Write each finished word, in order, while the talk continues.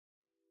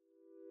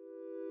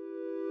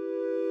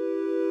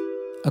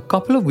A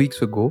couple of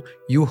weeks ago,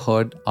 you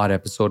heard our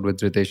episode with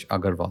Ritesh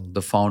Agarwal,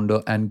 the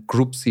founder and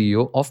group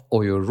CEO of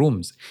OYO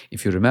Rooms.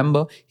 If you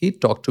remember, he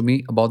talked to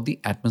me about the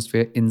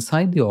atmosphere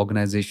inside the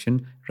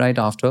organization right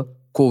after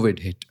COVID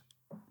hit.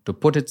 To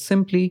put it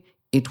simply,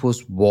 it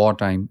was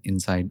wartime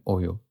inside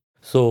OYO.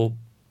 So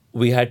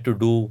we had to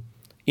do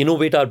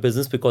innovate our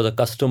business because our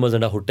customers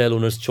and our hotel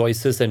owners'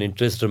 choices and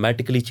interests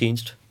dramatically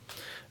changed.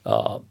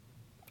 Uh,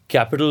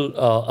 Capital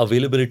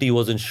availability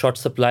was in short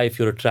supply if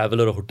you're a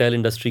travel or a hotel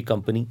industry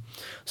company.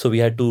 So we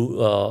had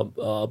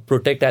to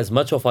protect as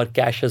much of our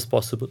cash as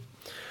possible.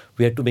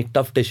 We had to make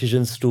tough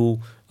decisions to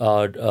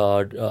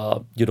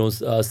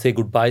say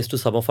goodbyes to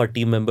some of our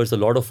team members, a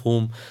lot of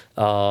whom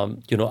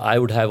I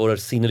would have, or our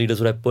senior leaders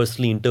would have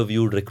personally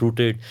interviewed,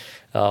 recruited.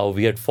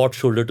 We had fought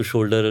shoulder to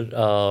shoulder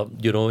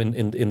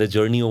in the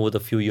journey over the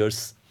few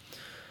years.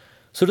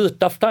 So it was a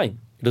tough time.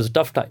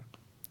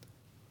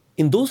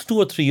 In those 2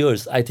 or 3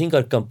 years, I think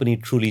our company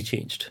truly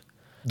changed.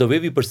 The way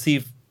we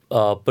perceive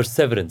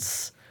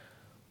perseverance,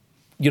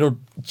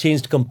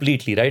 changed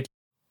completely, right?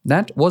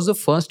 That was the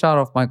first hour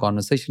of my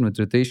conversation with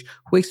Ritesh,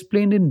 who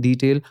explained in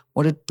detail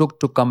what it took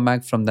to come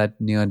back from that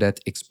near death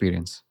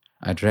experience.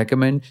 I'd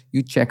recommend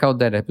you check out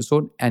that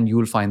episode and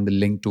you'll find the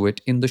link to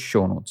it in the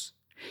show notes.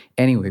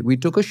 Anyway, we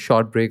took a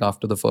short break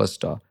after the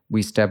first hour.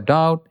 We stepped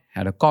out,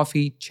 had a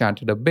coffee,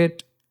 chatted a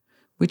bit,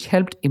 which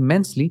helped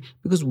immensely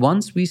because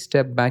once we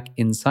stepped back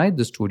inside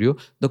the studio,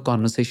 the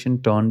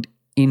conversation turned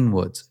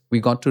inwards.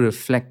 We got to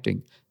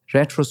reflecting,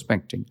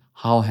 retrospecting.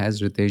 How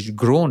has Ritesh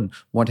grown?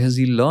 What has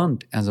he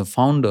learned as a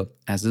founder,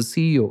 as a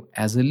CEO,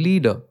 as a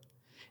leader?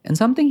 And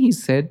something he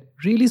said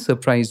really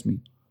surprised me.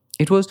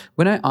 It was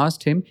when I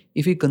asked him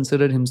if he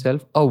considered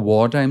himself a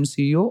wartime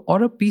CEO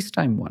or a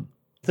peacetime one.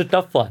 It's a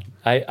tough one.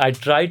 I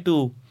try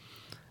to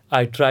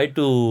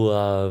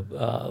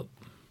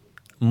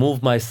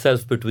move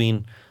myself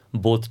between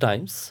both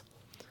times.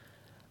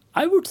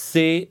 I would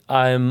say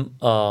I'm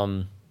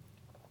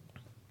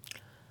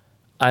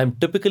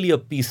typically a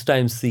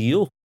peacetime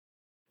CEO.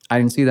 I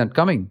didn't see that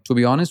coming. To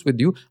be honest with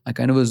you, I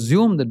kind of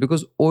assumed that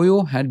because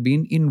OYO had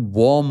been in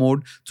war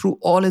mode through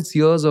all its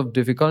years of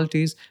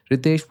difficulties,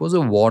 Ritesh was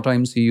a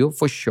wartime CEO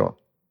for sure.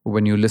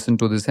 When you listen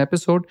to this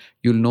episode,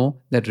 you'll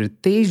know that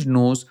Ritesh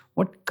knows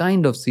what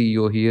kind of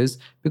CEO he is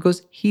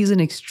because he's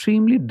an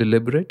extremely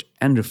deliberate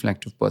and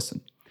reflective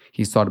person.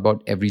 He's thought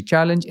about every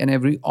challenge and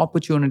every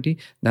opportunity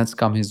that's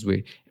come his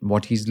way and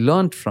what he's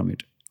learned from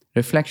it.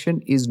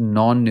 Reflection is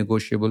non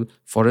negotiable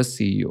for a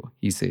CEO,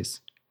 he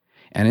says.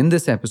 And in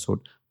this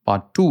episode,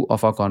 part 2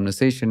 of our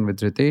conversation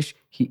with Ritesh,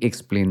 he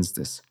explains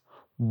this.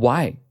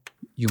 Why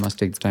you must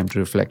take the time to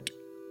reflect.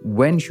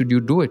 When should you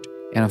do it?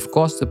 And of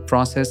course, the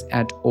process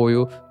at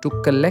OYO to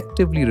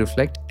collectively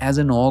reflect as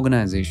an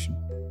organization.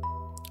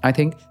 I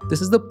think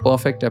this is the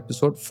perfect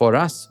episode for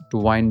us to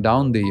wind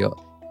down the year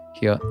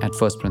here at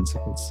First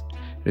Principles.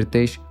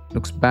 Ritesh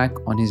looks back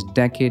on his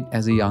decade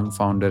as a young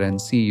founder and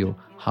CEO,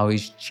 how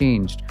he's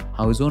changed,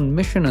 how his own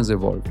mission has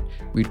evolved.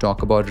 We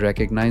talk about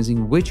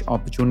recognizing which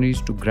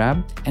opportunities to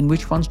grab and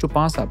which ones to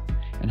pass up,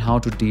 and how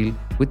to deal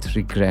with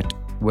regret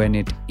when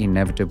it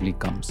inevitably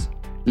comes.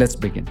 Let's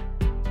begin.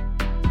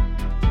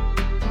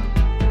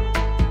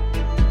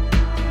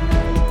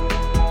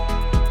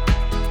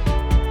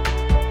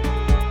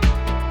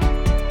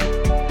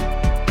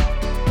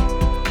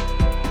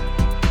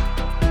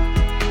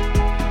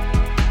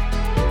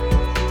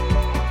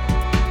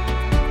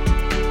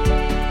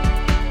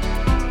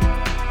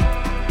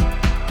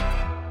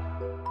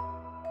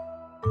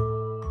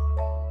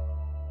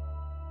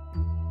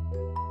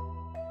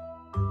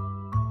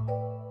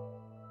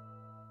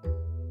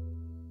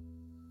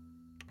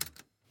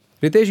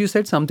 Ritesh, you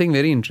said something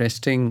very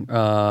interesting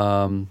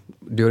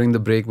during the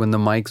break when the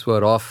mics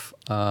were off,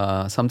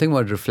 something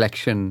about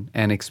reflection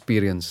and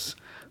experience.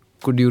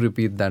 Could you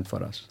repeat that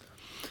for us?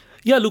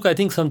 Yeah, look, I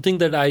think something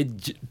that I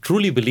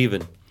truly believe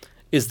in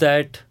is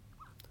that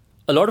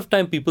a lot of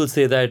time people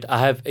say that I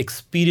have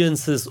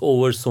experiences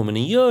over so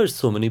many years,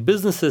 so many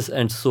businesses,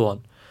 and so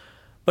on.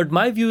 But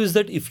my view is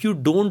that if you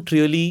don't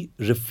really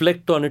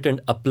reflect on it and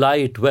apply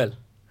it well,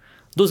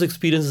 those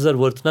experiences are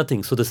worth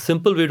nothing. So the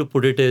simple way to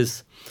put it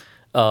is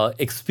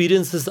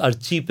experiences are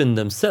cheap in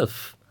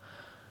themselves,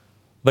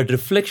 but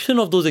reflection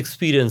of those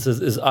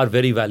experiences are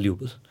very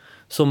valuable.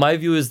 So my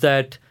view is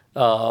that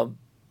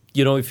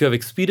if you have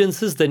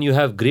experiences, then you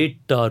have great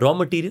raw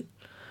material,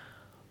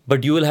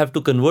 but you will have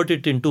to convert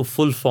it into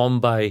full form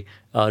by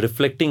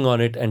reflecting on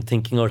it and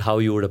thinking out how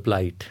you would apply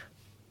it.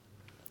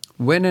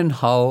 When and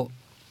how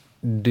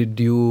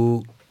did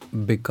you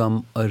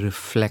become a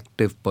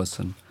reflective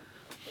person?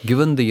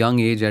 Given the young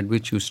age at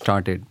which you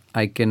started,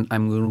 I'm going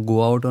to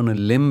go out on a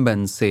limb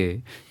and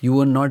say you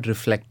were not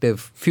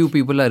reflective. Few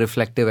people are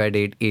reflective at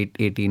 8,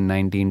 18,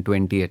 19,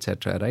 20,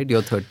 etc. Right?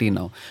 You're 30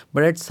 now.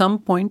 But at some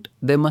point,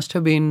 there must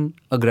have been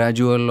a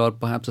gradual or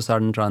perhaps a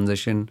sudden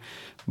transition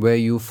where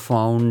you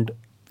found,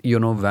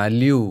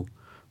 value,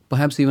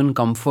 perhaps even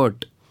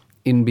comfort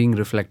in being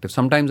reflective.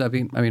 Sometimes,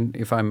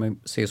 if I may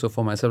say so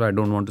for myself, I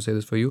don't want to say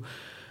this for you.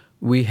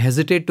 We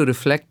hesitate to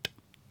reflect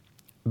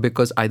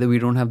because either we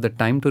don't have the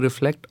time to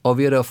reflect, or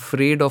we are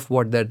afraid of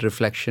what that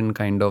reflection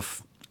kind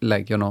of,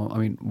 like, I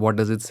mean, what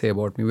does it say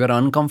about me? We are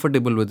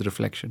uncomfortable with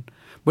reflection.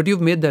 But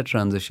you've made that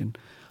transition.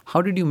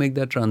 How did you make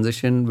that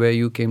transition where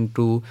you came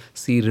to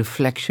see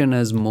reflection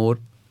as more,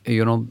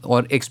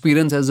 or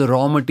experience as a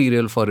raw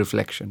material for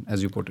reflection,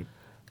 as you put it?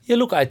 Yeah,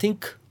 look, I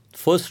think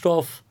first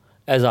off,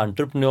 as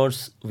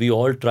entrepreneurs, we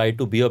all try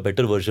to be a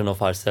better version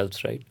of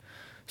ourselves, right?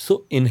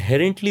 So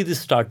inherently, this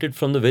started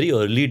from the very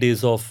early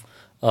days of,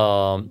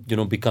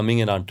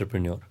 becoming an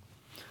entrepreneur.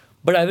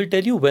 But I will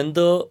tell you when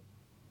the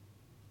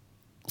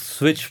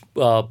switch,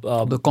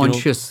 The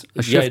conscious, a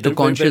yeah, shift to where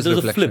conscious there's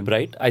a flip, reflection.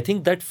 right? I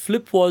think that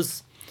flip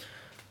was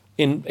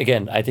in,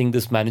 again, I think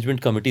this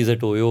management committees at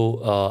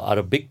OYO are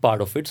a big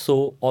part of it.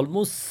 So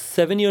almost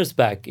 7 years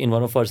back, in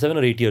one of our 7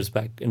 or 8 years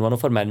back, in one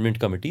of our management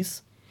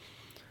committees,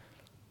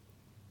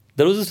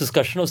 there was this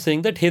discussion of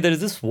saying that, hey, there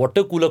is this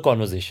water cooler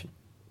conversation,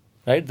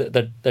 right?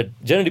 That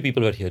generally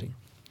people were hearing.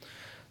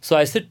 So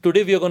I said,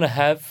 today we are going to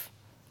have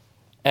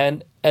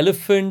an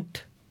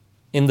elephant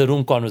in the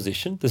room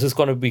conversation. This is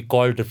going to be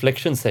called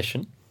reflection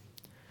session.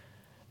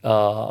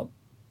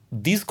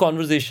 These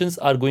conversations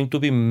are going to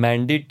be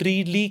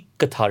mandatorily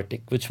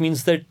cathartic, which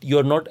means that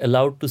you're not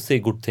allowed to say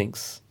good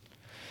things.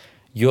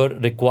 You're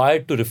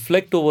required to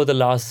reflect over the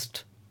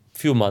last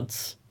few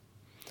months.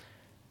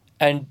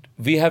 And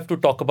we have to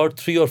talk about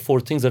 3 or 4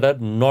 things that are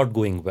not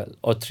going well,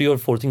 or 3 or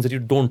 4 things that you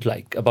don't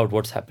like about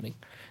what's happening.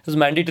 It's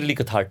mandatorily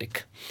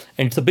cathartic.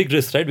 And it's a big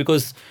risk, right?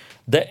 Because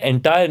the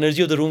entire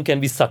energy of the room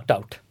can be sucked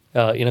out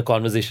in a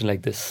conversation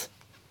like this.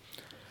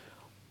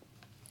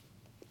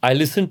 I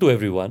listened to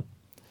everyone,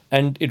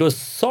 and it was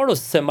sort of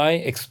semi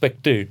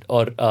expected,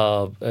 or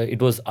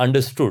it was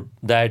understood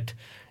that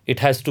it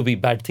has to be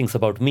bad things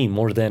about me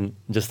more than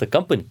just the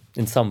company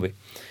in some way.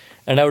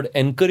 And I would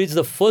encourage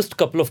the first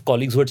couple of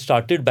colleagues who had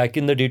started back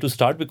in the day to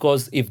start,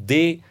 because if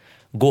they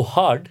go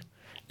hard,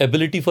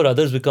 ability for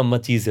others become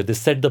much easier. They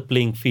set the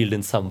playing field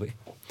in some way.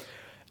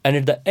 And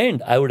at the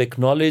end, I would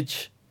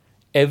acknowledge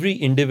every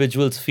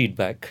individual's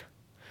feedback,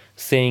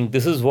 saying,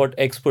 this is what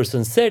X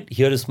person said,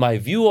 here is my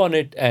view on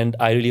it, and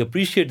I really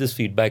appreciate this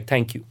feedback,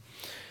 thank you.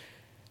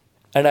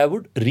 And I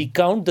would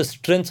recount the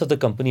strengths of the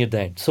company at the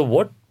end. So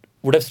what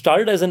would have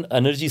started as an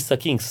energy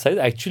sucking exercise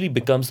actually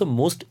became the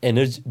most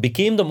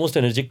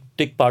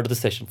energetic part of the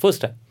session,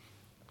 first time.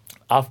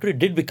 After it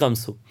did become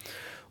so,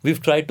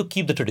 we've tried to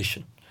keep the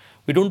tradition.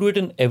 We don't do it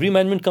in every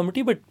management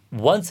committee, but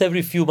once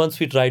every few months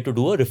we try to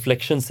do a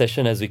reflection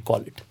session, as we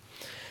call it.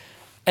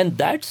 And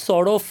that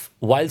sort of,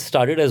 while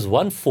started as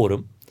one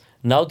forum,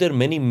 now there are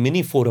many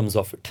mini forums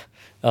of it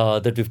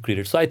that we've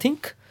created. So I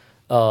think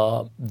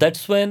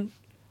that's when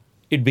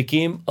it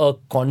became a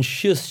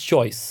conscious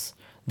choice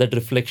that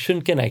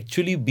reflection can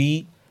actually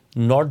be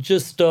not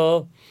just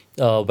a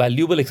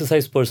valuable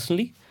exercise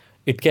personally,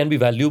 it can be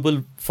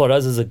valuable for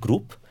us as a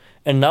group.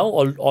 And now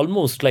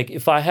almost like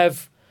if I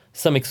have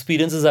some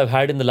experiences I've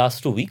had in the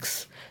last 2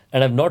 weeks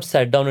and I've not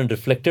sat down and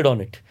reflected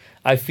on it,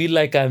 I feel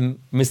like I'm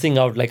missing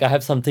out, like I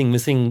have something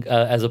missing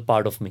as a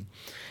part of me.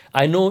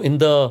 I know in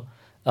the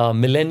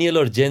millennial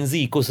or Gen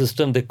Z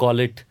ecosystem, they call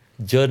it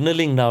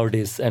journaling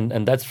nowadays,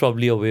 and that's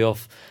probably a way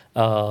of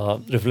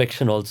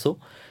reflection also.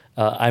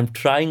 I'm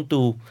trying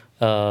to.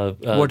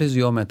 What is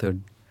your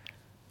method?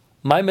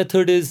 My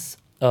method is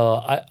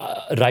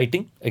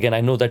writing. Again,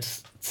 I know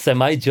that's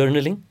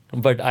semi-journaling,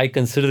 but I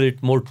consider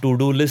it more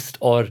to-do list,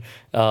 or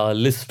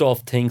list of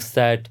things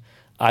that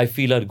I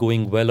feel are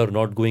going well or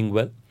not going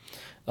well.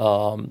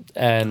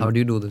 And how do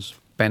you do this?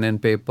 Pen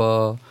and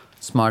paper,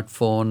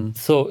 smartphone?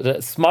 So the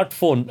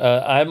smartphone,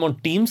 I'm on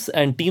Teams,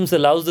 and Teams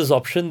allows this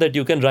option that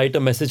you can write a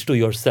message to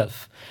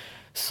yourself.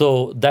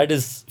 So that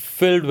is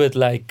filled with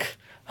like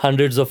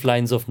hundreds of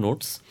lines of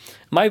notes.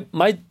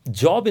 My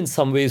job in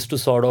some ways to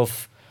sort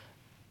of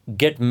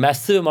get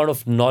massive amount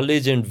of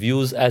knowledge and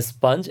views as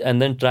sponge,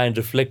 and then try and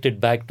reflect it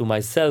back to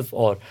myself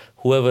or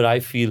whoever I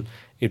feel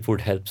it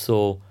would help.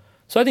 So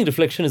I think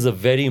reflection is a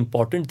very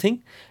important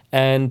thing,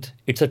 and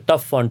it's a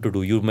tough one to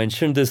do. You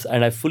mentioned this,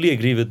 and I fully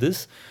agree with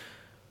this,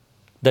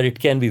 that it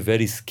can be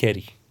very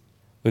scary,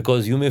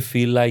 because you may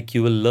feel like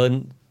you will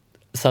learn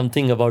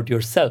something about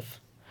yourself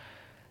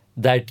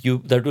that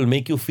will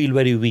make you feel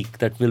very weak,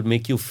 that will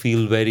make you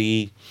feel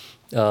very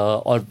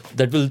or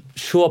that will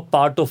show a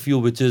part of you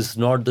which is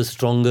not the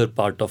stronger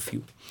part of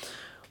you.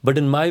 But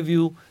in my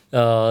view,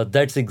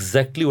 that's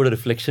exactly what a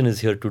reflection is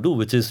here to do,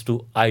 which is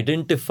to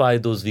identify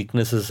those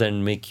weaknesses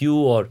and make you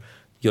or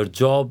your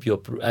job,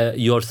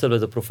 yourself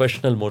as a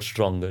professional more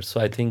stronger.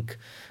 So I think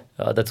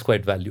that's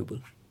quite valuable.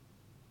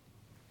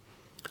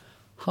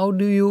 How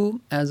do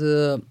you, as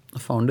a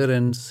founder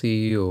and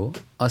CEO,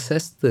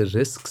 assess the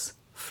risks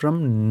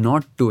from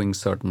not doing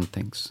certain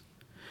things?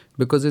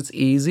 Because it's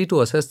easy to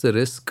assess the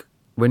risk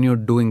when you're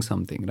doing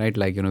something, right?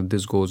 Like, if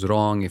this goes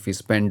wrong, if we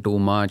spend too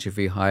much, if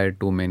we hire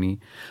too many.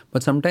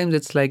 But sometimes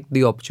it's like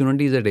the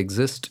opportunities that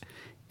exist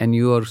and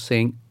you are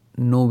saying,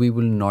 no, we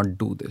will not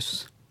do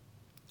this,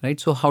 right?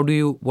 So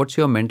what's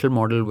your mental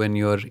model when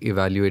you're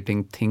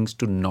evaluating things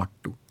to not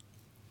do?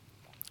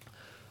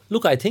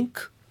 Look, I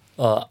think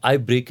I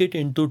break it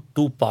into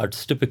two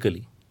parts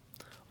typically.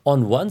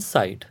 On one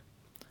side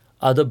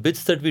are the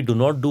bits that we do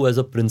not do as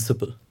a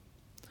principle.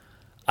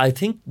 I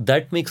think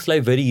that makes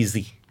life very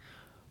easy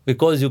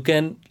because you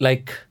can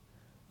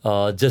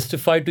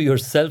justify to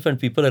yourself and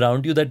people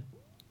around you that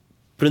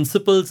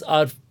principles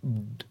are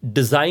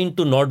designed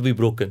to not be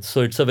broken.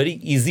 So it's a very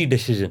easy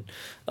decision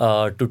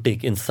to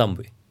take in some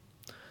way.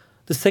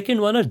 The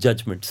second one are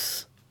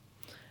judgments,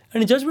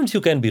 and in judgments you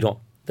can be wrong.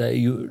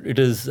 It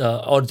is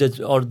or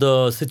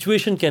the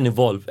situation can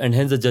evolve, and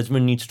hence the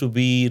judgment needs to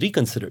be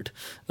reconsidered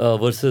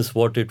versus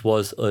what it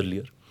was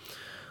earlier.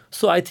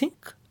 So I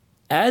think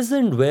as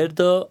and where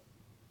the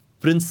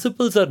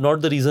principles are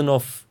not the reason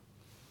of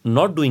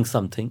not doing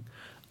something,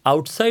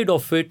 outside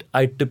of it,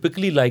 I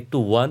typically like to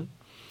one,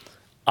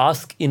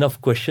 ask enough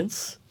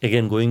questions,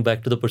 again, going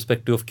back to the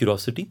perspective of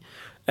curiosity,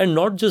 and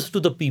not just to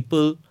the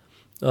people,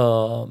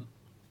 uh,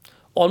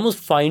 almost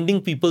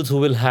finding people who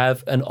will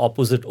have an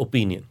opposite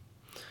opinion.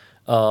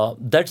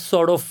 That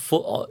sort of,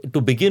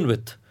 to begin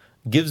with,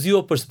 gives you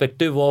a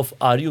perspective of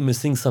are you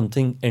missing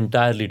something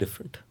entirely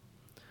different?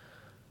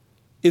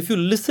 If you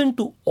listen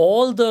to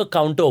all the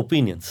counter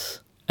opinions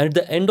and at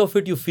the end of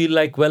it you feel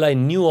like, well, I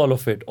knew all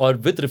of it, or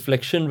with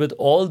reflection with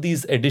all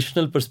these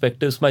additional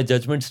perspectives my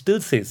judgment still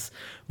says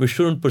we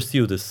shouldn't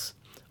pursue this,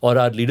 or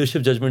our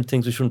leadership judgment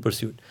thinks we shouldn't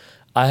pursue it,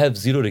 I have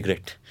zero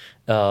regret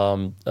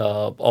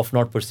of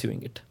not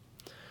pursuing it.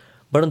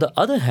 But on the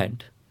other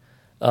hand,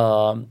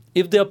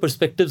 if there are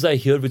perspectives I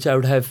hear which I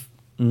would have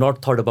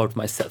not thought about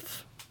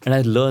myself, and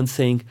I learn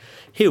saying,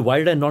 hey, why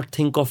did I not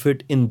think of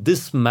it in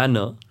this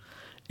manner?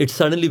 It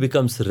suddenly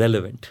becomes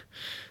relevant.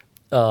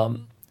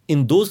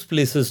 In those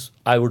places,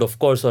 I would, of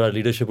course, or our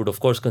leadership would, of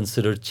course,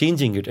 consider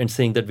changing it and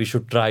saying that we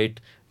should try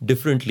it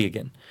differently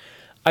again.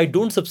 I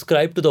don't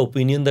subscribe to the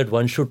opinion that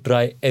one should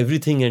try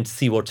everything and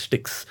see what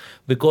sticks,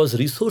 because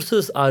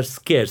resources are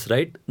scarce,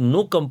 right?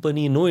 No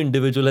company, no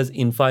individual has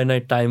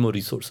infinite time or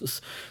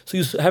resources. So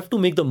you have to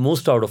make the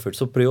most out of it.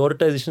 So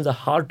prioritization is the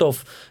heart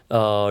of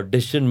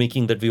decision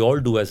making that we all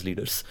do as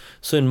leaders.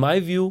 So in my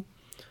view,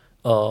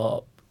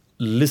 uh,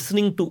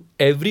 listening to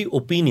every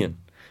opinion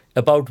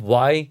about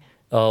why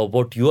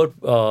what you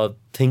are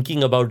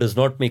thinking about does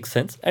not make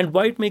sense and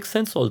why it makes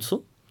sense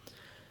also,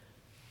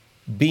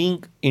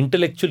 being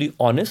intellectually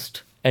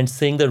honest and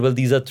saying that, well,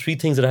 these are three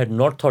things that I had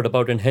not thought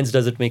about, and hence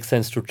does it make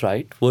sense to try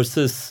it,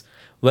 versus,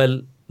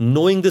 well,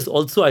 knowing this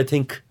also, I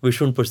think we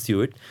shouldn't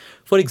pursue it.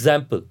 For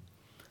example,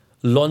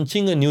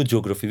 launching a new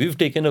geography. We've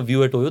taken a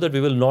view at OYO that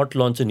we will not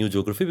launch a new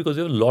geography because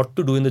we have a lot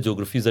to do in the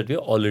geographies that we are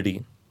already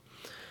in.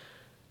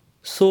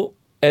 So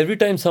every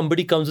time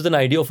somebody comes with an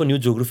idea of a new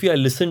geography, I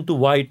listen to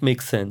why it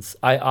makes sense.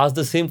 I ask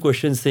the same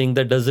question saying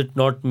that does it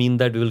not mean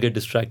that we will get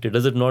distracted?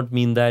 Does it not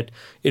mean that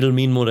it'll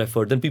mean more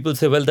effort? Then people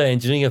say, well, the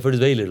engineering effort is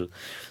very little.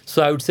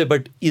 So I would say,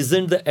 but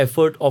isn't the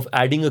effort of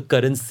adding a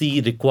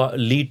currency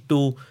lead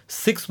to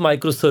 6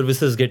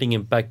 microservices getting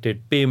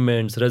impacted,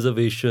 payments,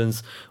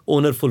 reservations,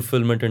 owner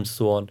fulfillment, and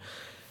so on?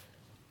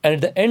 And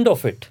at the end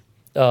of it,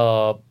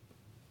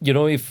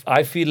 if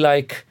I feel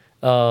like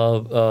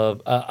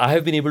I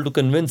have been able to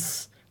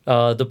convince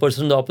the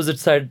person on the opposite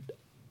side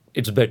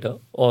it's better,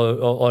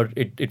 or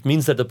it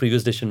means that the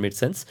previous decision made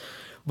sense.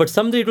 But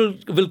someday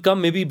will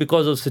come, maybe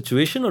because of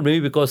situation, or maybe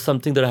because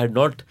something that I had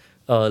not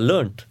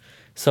learned,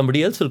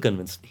 somebody else will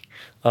convince me,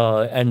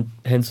 and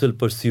hence will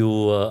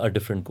pursue a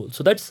different goal.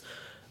 So that's,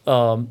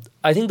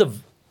 I think, the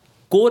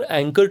core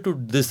anchor to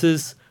this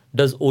is,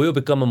 does OYO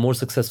become a more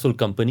successful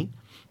company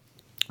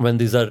when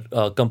these are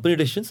company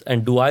decisions,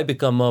 and do I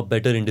become a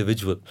better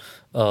individual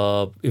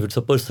if it's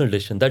a personal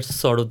decision? That's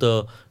sort of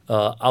the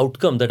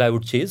outcome that I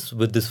would chase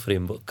with this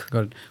framework.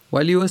 Got it.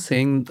 While you were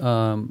saying,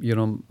 the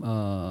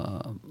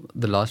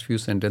last few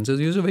sentences,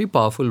 you used a very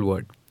powerful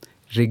word,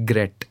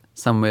 regret,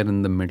 somewhere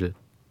in the middle,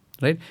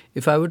 right?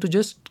 If I were to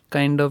just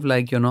kind of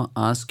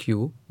ask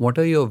you, what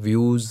are your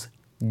views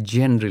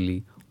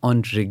generally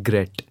on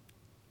regret?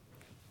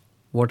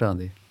 What are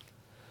they?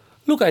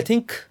 Look, I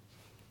think,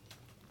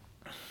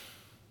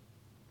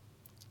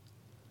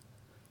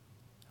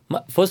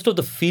 first of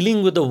the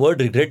feeling with the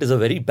word regret is a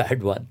very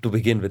bad one to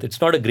begin with.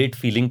 It's not a great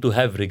feeling to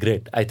have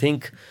regret. I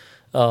think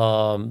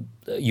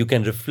you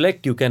can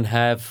reflect, you can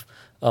have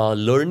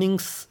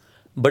learnings,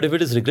 but if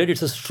it is regret,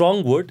 it's a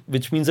strong word,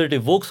 which means that it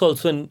evokes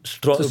also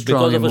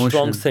because of a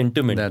strong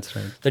sentiment. That's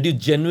right. That you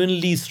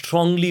genuinely,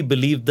 strongly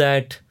believe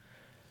that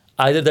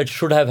either that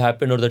should have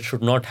happened or that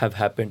should not have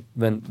happened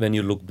when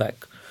you look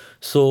back.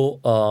 So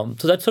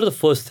that's sort of the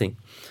first thing.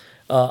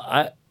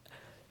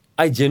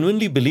 I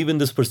genuinely believe in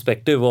this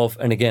perspective of,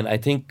 and again, I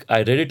think I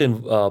read it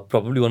in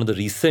probably one of the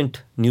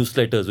recent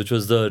newsletters, which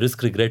was the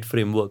risk regret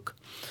framework.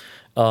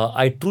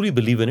 I truly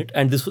believe in it,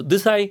 and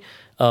this I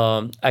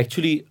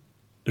actually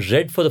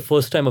read for the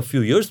first time a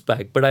few years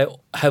back, but I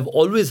have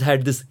always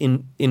had this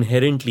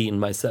inherently in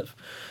myself,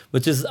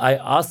 which is, I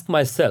ask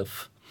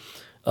myself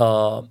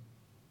that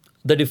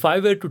if I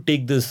were to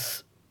take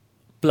this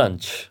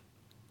plunge,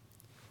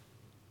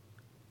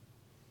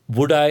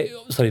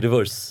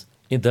 reverse,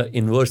 in the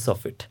inverse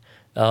of it.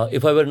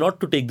 If I were not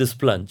to take this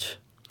plunge,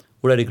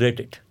 would I regret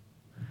it?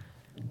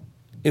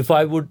 if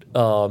I would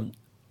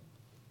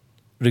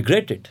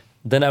regret it,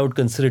 then I would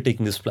consider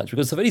taking this plunge,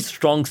 because it's a very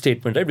strong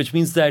statement, right? Which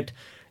means that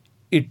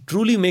it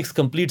truly makes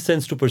complete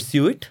sense to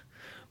pursue it,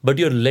 but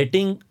you're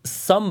letting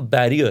some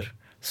barrier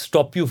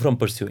stop you from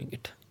pursuing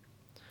it.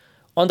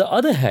 On the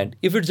other hand,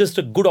 if it's just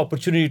a good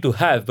opportunity to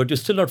have, but you're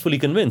still not fully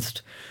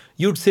convinced,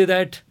 you'd say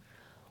that,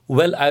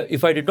 well,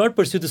 if I did not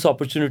pursue this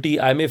opportunity,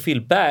 I may feel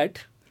bad,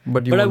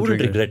 But you but I won't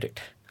wouldn't regret. regret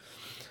it.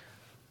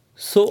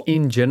 So,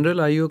 In general,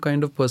 are you a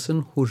kind of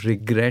person who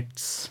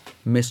regrets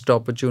missed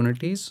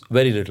opportunities?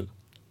 very little.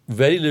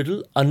 Very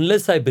little,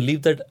 unless I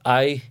believe that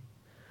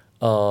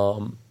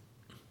um,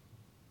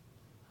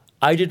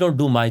 I did not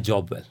do my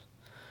job well.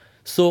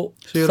 So,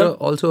 So you're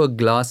also a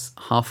glass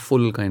half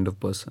full kind of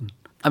person.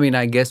 I mean,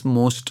 I guess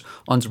most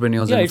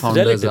entrepreneurs yeah, and it's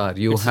founders relative. are.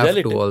 You It's have to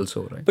relative.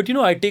 also, right? But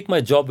I take my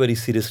job very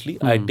seriously.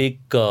 I take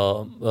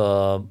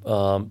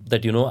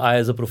that I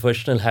as a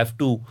professional have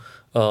to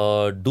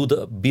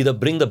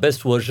bring the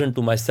best version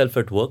to myself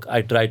at work.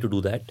 I try to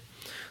do that.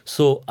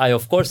 So I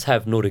of course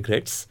have no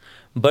regrets.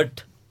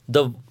 But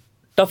the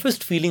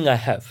toughest feeling I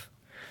have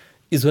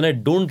is when I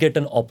don't get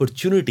an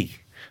opportunity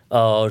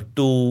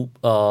to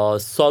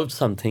solve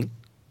something,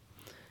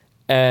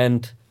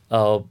 and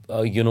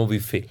we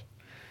fail.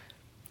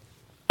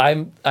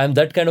 I'm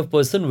that kind of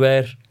person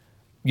where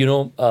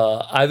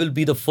I will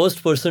be the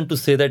first person to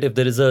say that if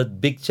there is a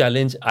big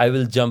challenge, I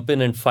will jump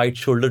in and fight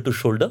shoulder to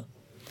shoulder.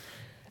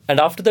 And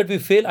after that we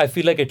fail, I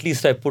feel like at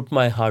least I put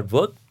my hard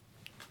work.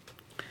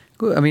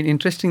 Good. I mean,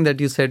 interesting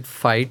that you said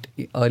fight.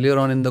 Earlier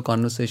on in the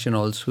conversation,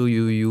 also,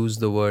 you used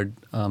the word,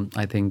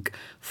 I think,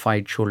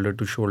 fight shoulder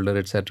to shoulder,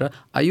 etc.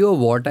 Are you a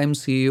wartime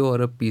CEO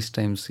or a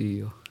peacetime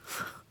CEO?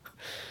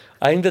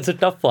 I think that's a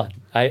tough one.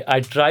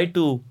 I try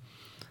to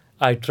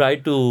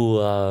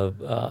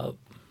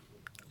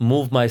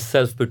move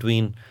myself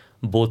between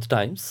both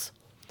times.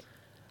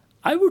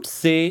 I would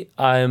say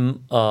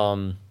I'm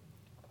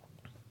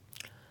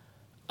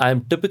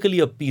typically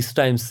a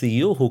peacetime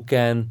CEO who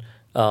can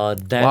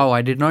Wow,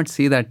 I did not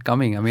see that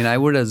coming. I mean, I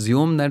would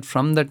assume that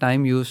from the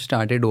time you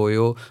started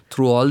OYO,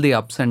 through all the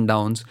ups and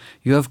downs,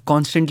 you have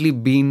constantly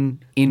been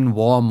in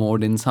war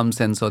mode in some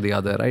sense or the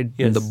other, right?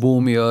 In the yes.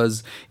 boom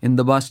years, in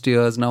the bust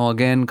years, now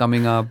again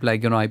coming up,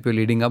 like, IPO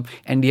leading up,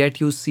 and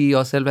yet you see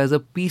yourself as a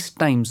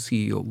peacetime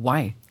CEO.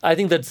 Why? I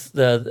think that's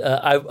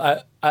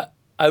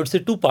I would say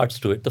two parts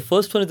to it. The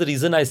first one is, the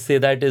reason I say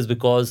that is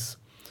because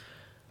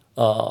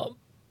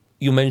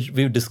you mentioned,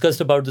 we've discussed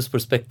about this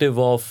perspective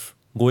of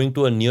going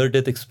to a near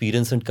death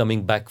experience and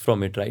coming back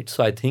from it, right?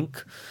 So I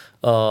think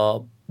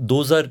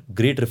those are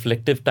great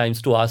reflective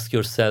times to ask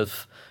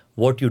yourself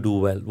what you do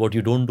well, what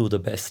you don't do the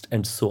best,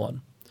 and so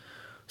on.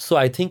 So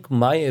I think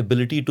my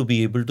ability to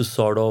be able to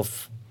sort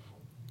of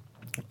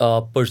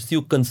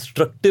pursue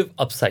constructive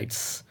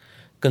upsides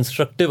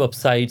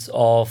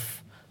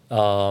of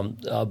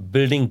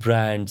building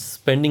brands,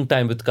 spending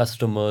time with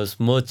customers,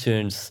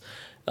 merchants,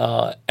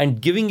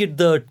 and giving it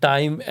the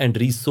time and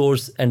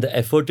resource and the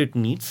effort it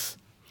needs,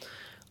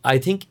 I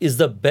think is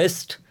the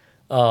best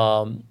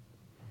when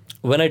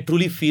I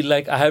truly feel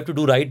like I have to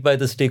do right by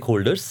the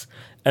stakeholders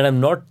and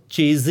I'm not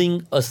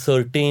chasing a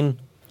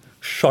certain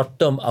short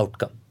term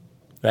outcome,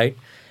 right?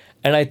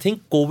 And I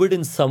think COVID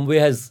in some way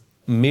has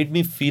made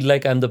me feel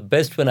like I'm the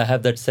best when I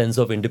have that sense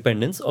of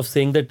independence of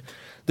saying that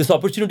this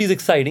opportunity is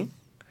exciting,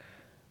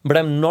 but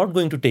I'm not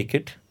going to take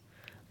it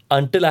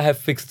until I have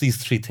fixed these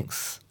three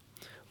things.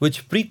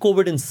 Which pre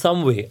COVID, in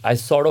some way, I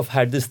sort of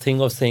had this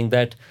thing of saying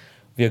that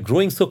we are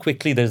growing so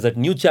quickly, there's that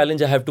new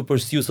challenge I have to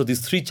pursue. So these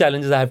three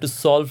challenges I have to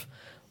solve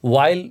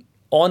while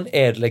on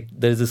air. Like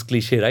there is this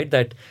cliche, right?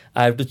 That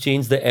I have to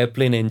change the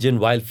airplane engine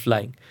while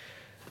flying.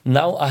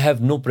 Now I have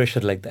no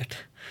pressure like that.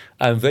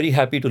 I'm very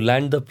happy to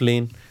land the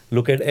plane,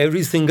 look at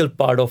every single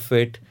part of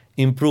it,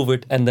 improve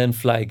it, and then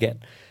fly again.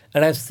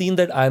 And I've seen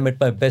that I'm at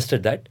my best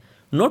at that.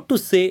 Not to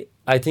say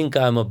I think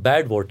I'm a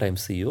bad wartime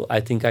CEO.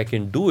 I think I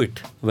can do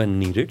it when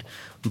needed,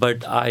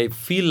 but I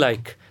feel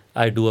like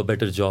I do a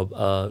better job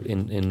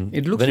in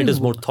It looks when it like is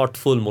more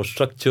thoughtful, more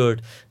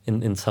structured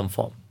in some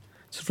form.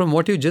 So, from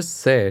what you just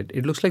said,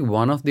 it looks like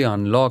one of the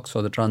unlocks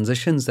or the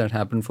transitions that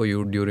happened for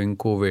you during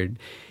COVID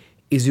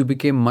is you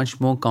became much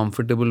more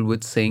comfortable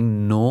with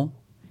saying no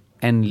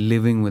and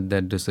living with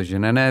that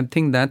decision. And I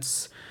think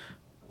that's,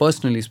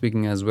 personally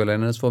speaking as well,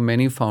 and as for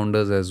many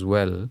founders as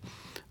well,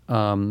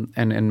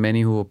 and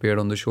many who appeared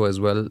on the show as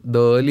well, the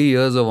early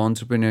years of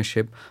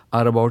entrepreneurship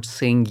are about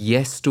saying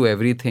yes to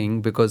everything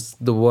because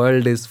the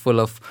world is full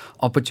of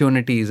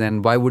opportunities,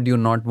 and why would you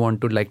not want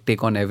to like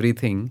take on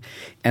everything?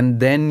 And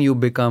then you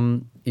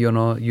become,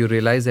 you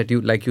realize that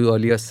you, like you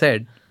earlier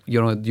said,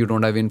 you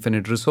don't have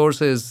infinite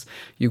resources.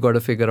 You got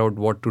to figure out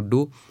what to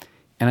do.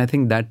 And I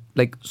think that,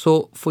 like,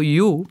 so for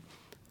you,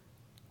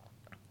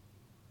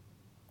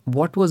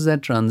 what was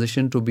that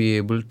transition to be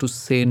able to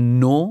say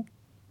no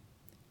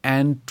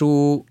and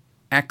to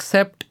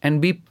accept and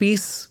be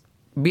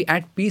be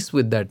at peace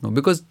with that no,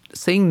 because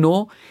saying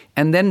no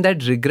and then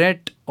that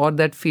regret or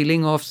that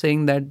feeling of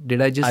saying that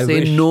did I just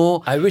say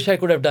no, I wish I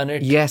could have done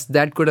it. yes,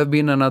 that could have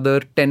been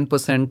another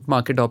 10%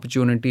 market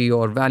opportunity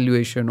or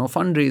valuation or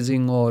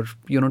fundraising or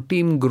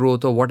team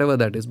growth or whatever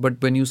that is. But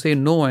when you say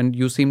no and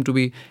you seem to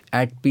be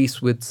at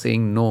peace with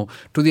saying no,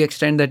 to the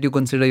extent that you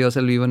consider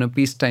yourself even a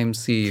peacetime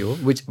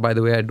CEO, which by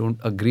the way I don't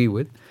agree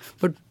with,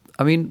 but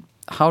I mean,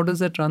 how does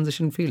that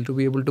transition feel to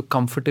be able to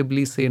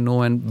comfortably say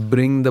no and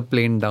bring the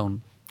plane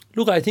down?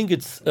 Look, I think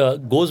it's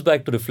goes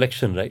back to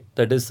reflection, right?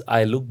 That is,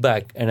 I look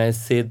back and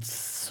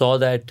saw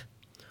that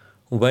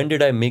when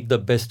did I make the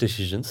best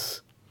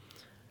decisions?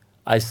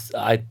 I, s-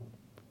 I,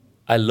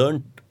 I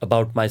learned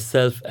about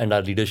myself and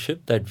our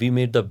leadership that we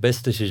made the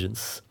best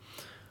decisions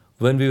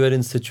when we were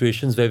in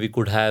situations where we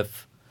could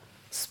have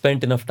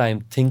spent enough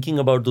time thinking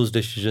about those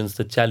decisions,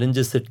 the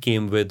challenges it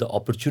came with, the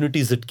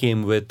opportunities it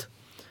came with,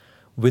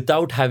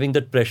 without having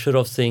that pressure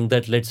of saying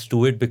that let's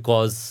do it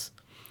because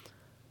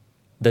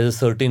there's a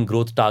certain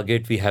growth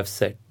target we have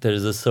set. There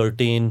is a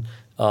certain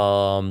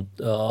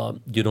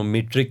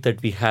metric that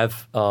we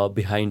have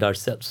behind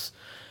ourselves.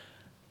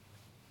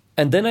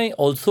 And then I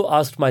also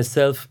asked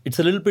myself, it's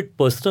a little bit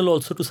personal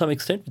also to some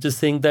extent, which is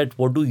saying that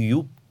what do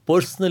you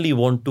personally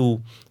want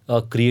to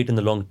create in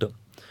the long term?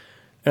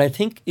 And I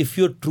think if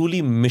you're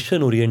truly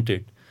mission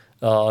oriented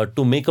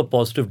to make a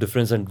positive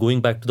difference and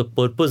going back to the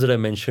purpose that I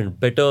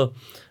mentioned, better,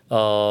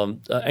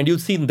 and you'll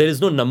see there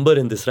is no number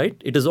in this, right?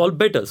 It is all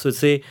better. So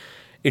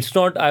it's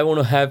not I want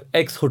to have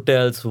X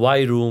hotels,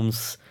 Y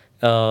rooms,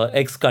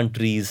 X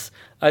countries.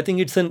 I think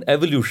it's an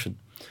evolution.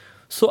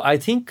 So I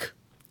think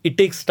it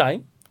takes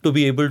time to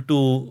be able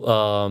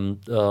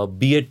to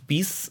be at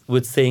peace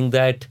with saying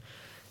that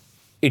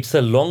it's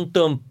a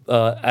long-term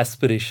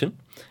aspiration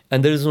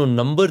and there is no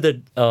number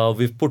that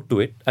we've put to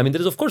it. I mean,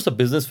 there is of course a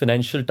business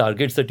financial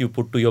targets that you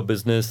put to your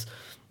business,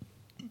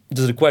 which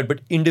is required,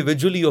 but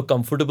individually you're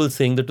comfortable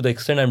saying that to the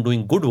extent I'm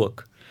doing good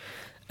work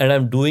and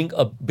I'm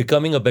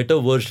becoming a better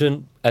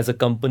version as a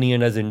company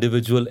and as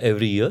individual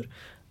every year,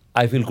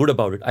 I feel good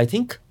about it. I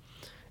think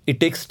it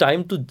takes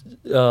time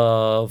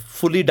to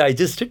fully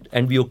digest it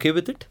and be okay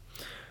with it.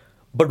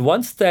 But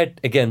once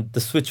that, again,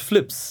 the switch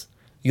flips,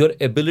 your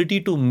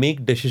ability to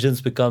make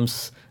decisions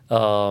becomes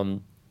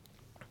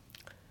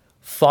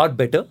far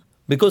better,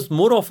 because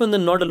more often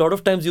than not, a lot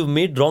of times you've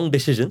made wrong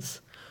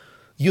decisions.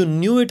 You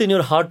knew it in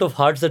your heart of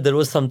hearts that there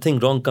was something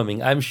wrong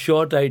coming. I'm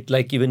sure, right?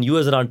 Like even you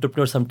as an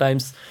entrepreneur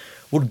sometimes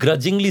would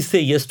grudgingly say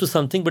yes to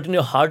something, but in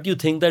your heart you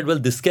think that, well,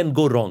 this can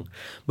go wrong.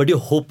 But you're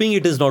hoping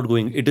it is not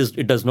going, it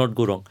does not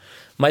go wrong.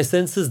 My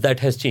sense is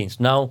that has changed.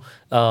 Now,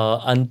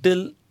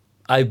 until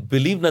I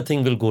believe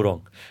nothing will go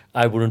wrong,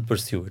 I wouldn't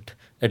pursue it.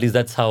 At least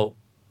that's how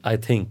I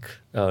think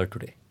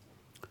today.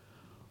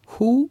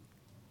 Who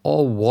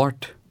or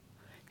what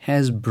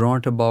has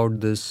brought about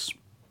this,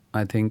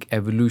 I think,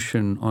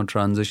 evolution or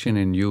transition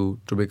in you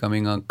to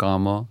becoming a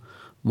calmer,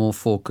 more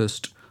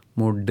focused,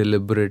 more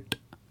deliberate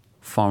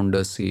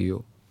founder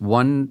CEO?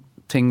 One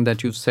thing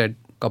that you've said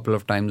a couple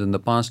of times in the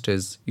past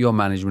is your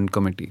management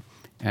committee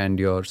and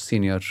your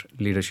senior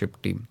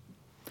leadership team.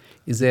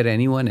 Is there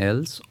anyone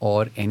else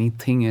or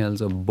anything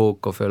else, a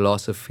book, a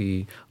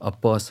philosophy, a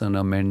person,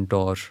 a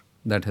mentor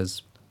that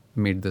has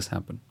made this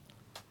happen?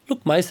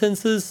 Look, my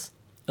sense is,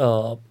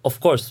 of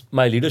course,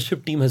 my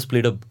leadership team has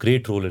played a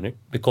great role in it,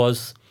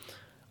 because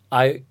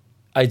I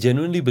I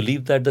genuinely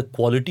believe that the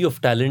quality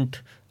of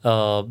talent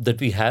that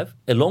we have,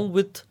 along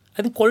with,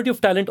 I think quality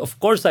of talent, of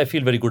course, I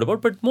feel very good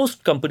about, but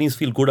most companies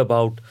feel good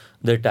about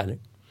their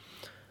talent.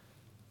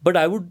 But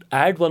I would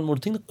add one more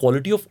thing: the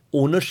quality of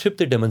ownership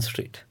they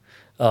demonstrate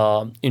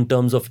in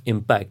terms of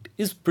impact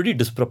is pretty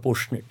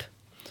disproportionate.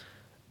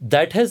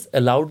 That has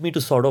allowed me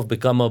to sort of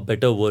become a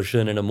better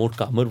version and a more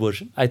calmer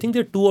version. I think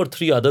there are two or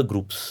three other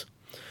groups.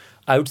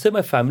 I would say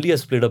my family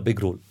has played a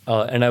big role,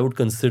 and I would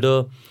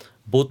consider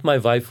both my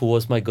wife, who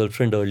was my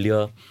girlfriend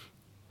earlier,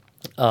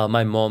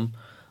 my mom,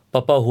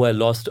 Papa, who I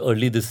lost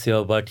early this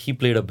year, but he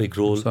played a big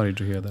role. Sorry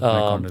to hear that. My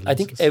I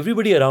think condolences.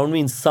 everybody around me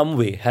in some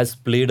way has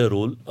played a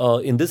role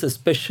in this,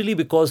 especially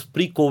because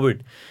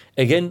pre-COVID,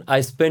 again,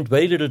 I spent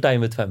very little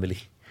time with family.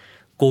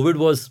 COVID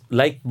was,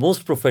 like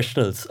most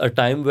professionals, a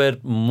time where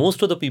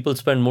most of the people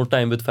spend more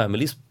time with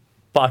families,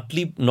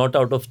 partly not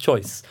out of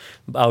choice,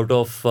 out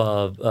of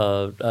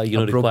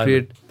requirement.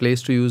 Appropriate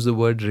place to use the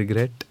word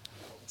regret.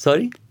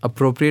 Sorry.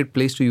 Appropriate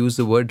place to use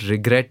the word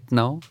regret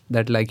now,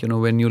 that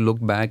when you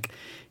look back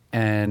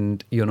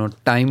and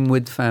time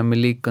with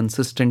family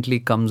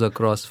consistently comes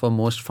across for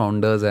most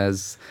founders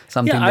as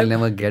something Yeah, they'll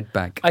never get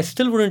back. I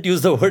still wouldn't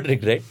use the word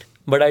regret,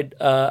 but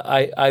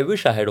I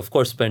wish I had, of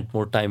course, spent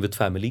more time with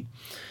family.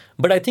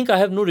 But I think I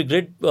have no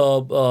regret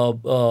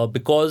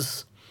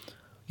because,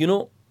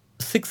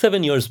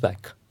 6-7 years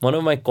back, one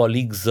of my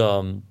colleagues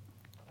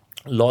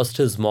lost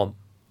his mom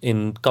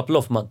in couple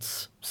of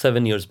months,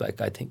 7 years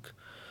back, I think.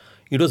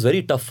 It was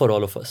very tough for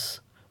all of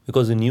us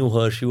because we knew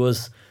her. She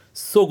was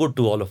so good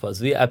to all of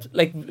us. We as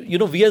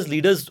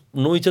leaders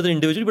know each other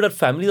individually, but our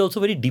family is also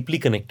very deeply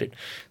connected.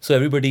 So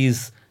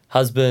everybody's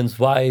husbands,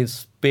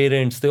 wives,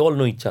 parents, they all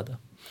know each other.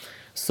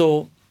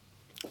 So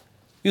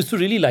used to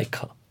really like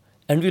her.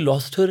 And we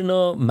lost her in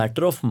a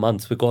matter of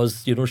months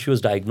because, she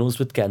was diagnosed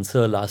with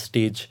cancer last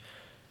stage.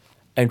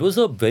 And it was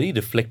a very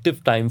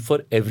reflective time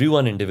for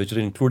everyone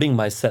individually, including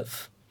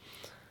myself.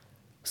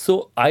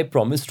 So I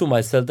promised to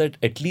myself that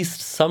at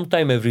least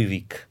sometime every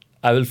week,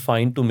 I will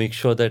find to make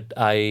sure that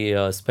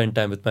I spend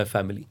time with my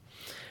family.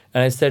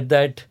 And I said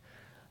that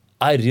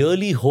I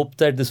really hope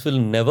that this will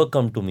never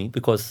come to me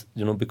because,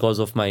 because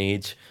of my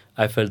age,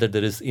 I felt that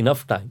there is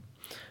enough time.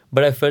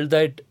 But I felt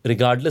that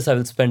regardless, I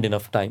will spend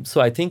enough time. So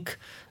I think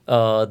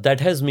that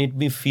has made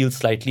me feel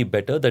slightly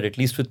better that at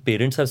least with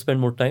parents, I've spent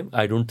more time.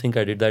 I don't think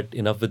I did that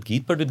enough with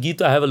Geet, but with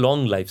Geet, I have a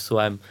long life, so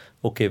I'm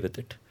okay with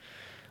it.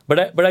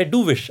 But I do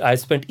wish I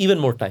spent even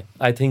more time.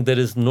 I think there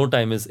is no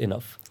time is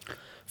enough.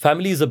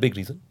 Family is a big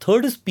reason.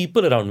 Third is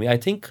people around me. I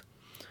think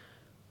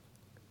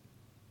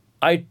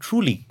I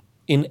truly,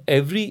 in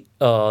every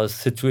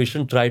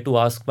situation, try to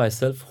ask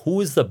myself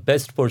who is the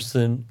best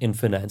person in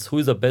finance, who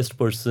is the best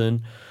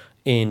person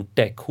in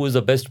tech, who is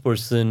the best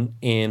person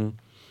in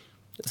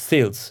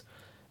sales.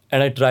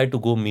 And I try to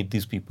go meet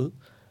these people.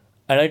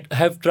 And I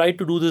have tried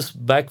to do this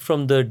back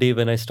from the day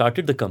when I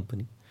started the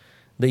company.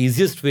 The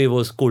easiest way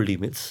was cold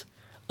emails.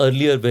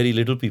 Earlier, very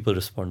little people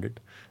responded.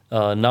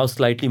 Now,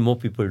 slightly more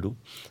people do.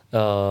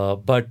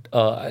 But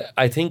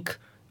I think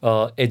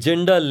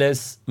agenda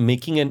less,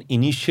 making an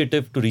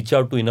initiative to reach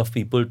out to enough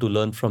people to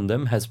learn from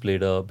them has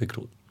played a big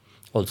role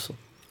also.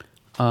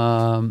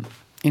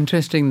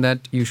 Interesting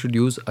that you should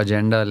use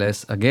agenda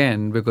less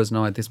again, because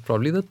now it is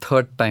probably the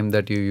third time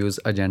that you use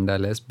agenda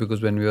less,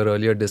 because when we were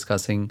earlier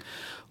discussing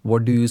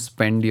what do you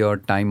spend your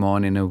time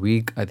on in a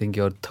week, I think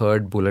your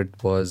third bullet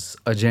was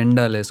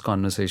agenda less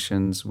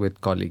conversations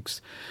with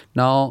colleagues.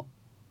 Now,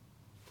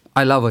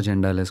 I love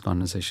agenda less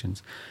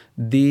conversations.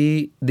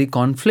 The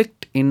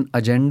conflict in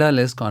agenda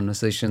less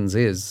conversations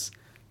is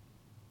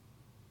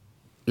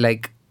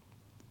like,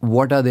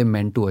 what are they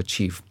meant to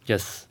achieve?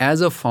 Yes.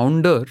 As a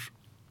founder,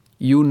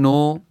 you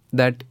know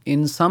that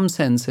in some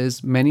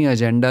senses, many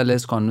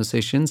agenda-less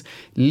conversations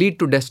lead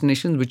to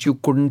destinations which you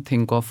couldn't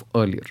think of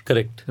earlier.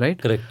 Correct.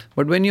 Right? Correct.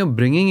 But when you're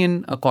bringing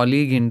in a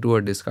colleague into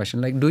a discussion,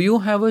 like, do you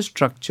have a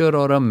structure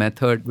or a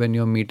method when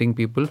you're meeting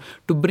people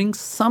to bring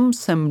some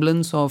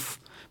semblance of,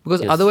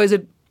 because Yes. otherwise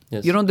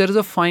Yes. there is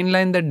a fine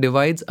line that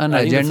divides an I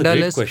think that's a great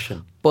agenda-less,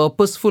 question.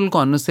 purposeful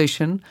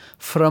conversation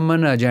from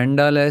an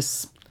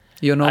agenda-less, I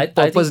think that's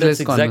purposeless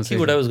exactly conversation.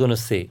 what I was going to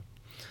say.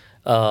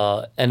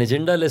 An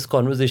agenda-less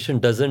conversation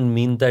doesn't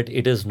mean that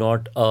it is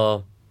not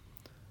a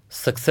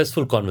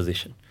successful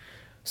conversation.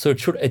 So it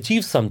should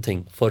achieve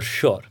something for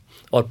sure.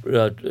 Or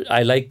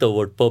I like the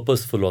word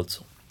purposeful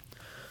also.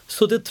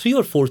 So there are 3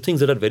 or 4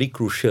 things that are very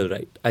crucial,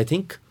 right? I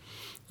think,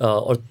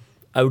 or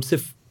I would say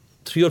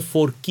 3 or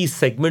 4 key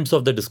segments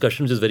of the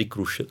discussion which is very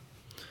crucial.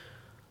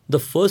 The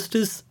first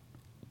is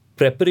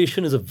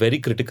preparation is a very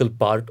critical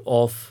part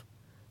of,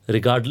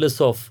 regardless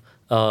of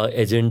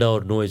agenda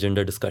or no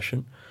agenda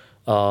discussion.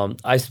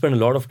 I spend a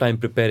lot of time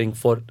preparing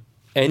for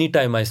any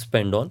time I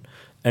spend on,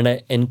 and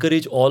I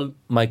encourage all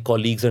my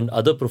colleagues and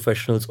other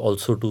professionals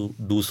also to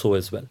do so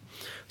as well.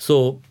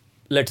 So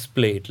let's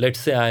play it. Let's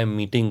say I am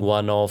meeting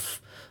one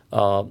of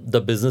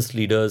the business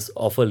leaders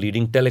of a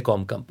leading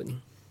telecom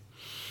company.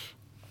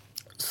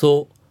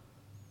 So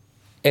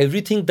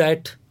everything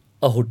that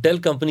a hotel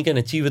company can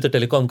achieve with a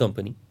telecom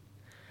company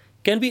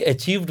can be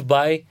achieved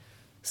by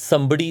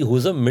somebody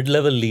who's a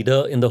mid-level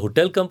leader in the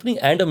hotel company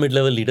and a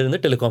mid-level leader in the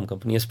telecom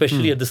company,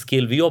 especially at the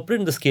scale we operate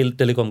and the scale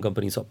telecom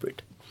companies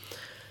operate.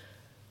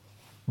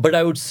 But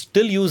I would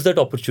still use that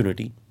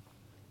opportunity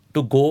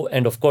to go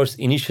and, of course,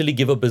 initially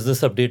give a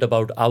business update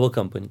about our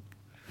company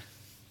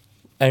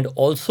and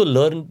also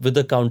learn with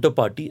the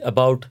counterparty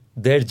about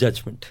their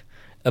judgment,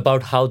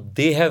 about how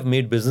they have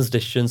made business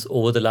decisions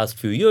over the last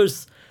few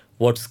years,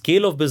 what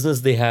scale of business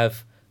they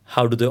have,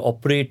 how do they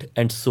operate,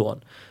 and so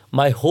on.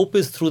 My hope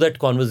is through that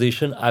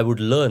conversation, I would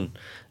learn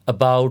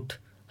about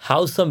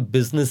how some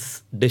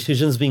business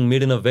decisions being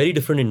made in a very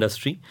different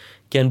industry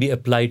can be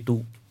applied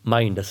to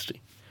my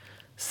industry.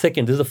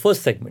 Second, this is the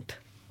first segment.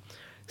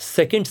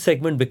 Second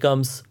segment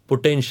becomes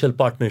potential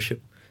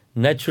partnership.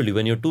 Naturally,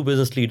 when you're 2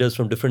 business leaders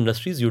from different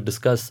industries, you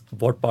discuss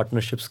what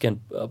partnerships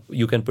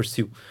you can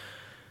pursue.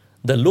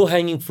 The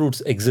low-hanging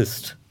fruits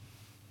exist.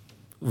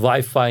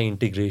 Wi-Fi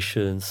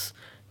integrations,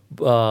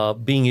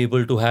 being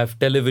able to have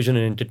television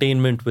and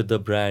entertainment with the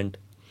brand.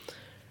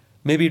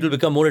 Maybe it will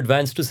become more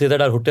advanced to say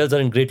that our hotels are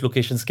in great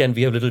locations. Can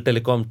we have little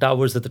telecom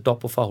towers at the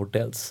top of our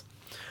hotels?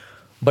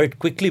 But it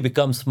quickly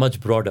becomes much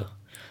broader,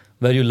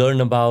 where you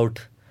learn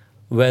about,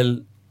 well,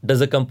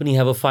 does a company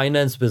have a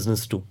finance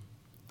business too?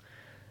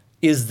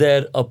 Is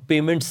there a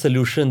payment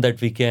solution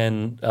that we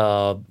can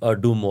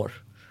do more?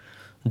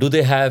 Do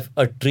they have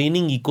a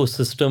training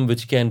ecosystem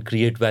which can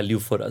create value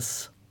for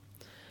us?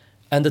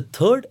 And the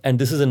third, and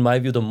this is in my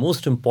view the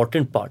most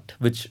important part,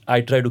 which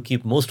I try to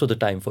keep most of the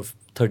time for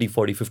 30,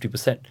 40,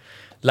 50%,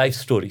 life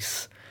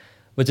stories,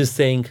 which is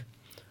saying,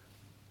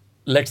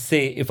 let's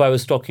say if I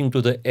was talking to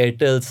the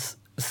Airtel's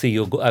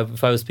CEO,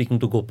 if I was speaking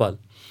to Gopal,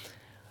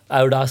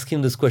 I would ask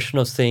him this question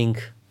of saying,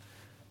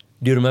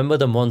 Do you remember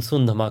the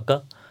monsoon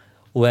dhamaka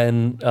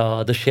when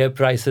the share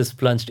prices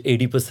plunged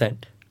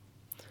 80%?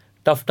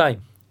 Tough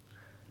time.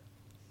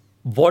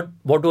 What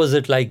was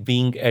it like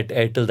being at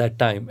Airtel that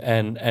time,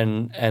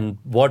 and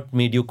what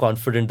made you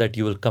confident that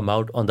you will come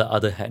out on the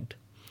other hand?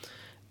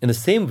 In the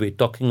same way,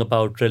 talking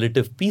about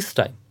relative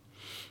peacetime,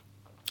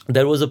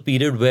 there was a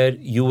period where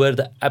you were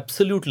the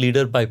absolute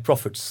leader by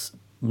profits,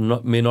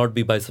 may not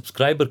be by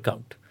subscriber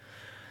count.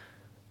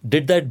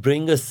 Did that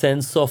bring a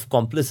sense of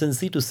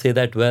complacency to say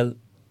that, well,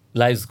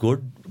 life's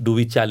good? Do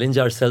we challenge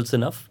ourselves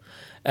enough?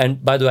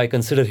 And by the way, I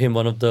consider him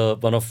one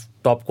of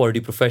top quality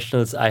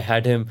professionals. I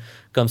had him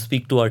come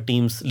speak to our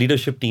team's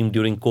leadership team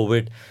during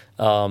COVID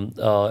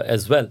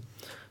as well.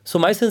 So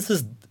my sense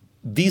is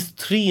these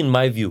three, in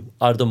my view,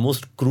 are the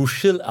most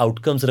crucial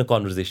outcomes in a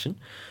conversation.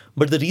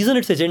 But the reason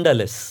it's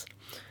agendaless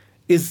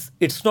is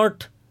it's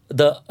not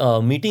the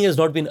meeting has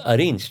not been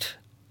arranged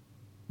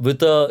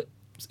with a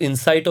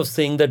insight of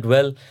saying that,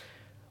 well,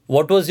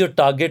 what was your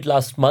target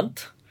last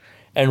month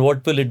and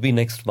what will it be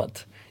next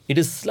month? It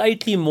is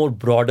slightly more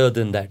broader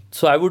than that.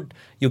 So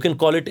you can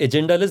call it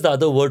agendaless. The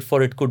other word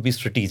for it could be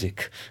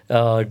strategic,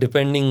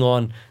 depending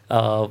on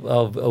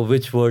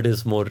which word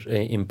is more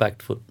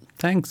impactful.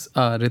 Thanks,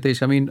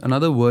 Ritesh. I mean,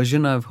 another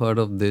version I've heard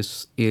of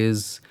this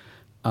is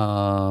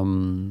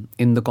in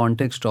the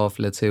context of,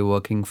 let's say,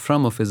 working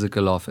from a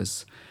physical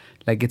office.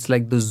 Like it's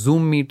like the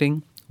Zoom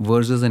meeting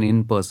versus an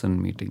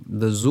in-person meeting.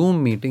 The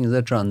Zoom meeting is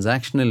a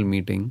transactional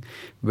meeting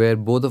where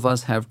both of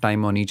us have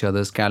time on each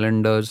other's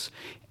calendars,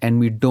 and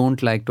we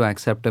don't like to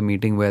accept a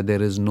meeting where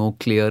there is no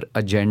clear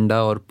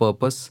agenda or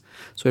purpose.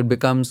 So it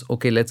becomes,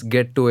 okay, let's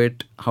get to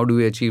it. How do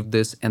we achieve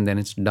this? And then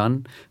it's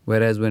done.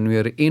 Whereas when we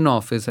are in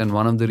office, and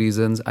one of the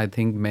reasons I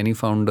think many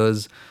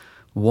founders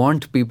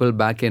want people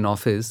back in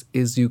office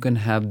is you can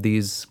have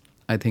these,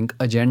 I think,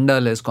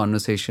 agenda-less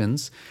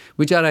conversations,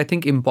 which are, I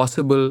think,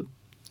 impossible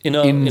in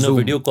a Zoom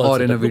video call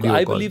or in setup. a video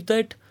I call. believe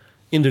that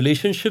in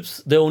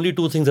relationships, there are only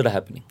two things that are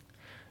happening.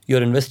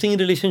 You're investing in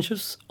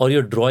relationships or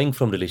you're drawing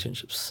from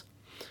relationships.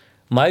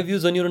 My view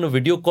is when you're on a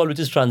video call, which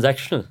is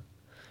transactional,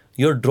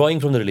 you're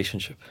drawing from the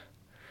relationship.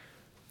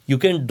 You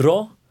can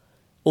draw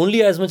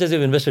only as much as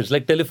you've invested. It's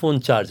like telephone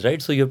charge,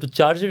 right? So you have to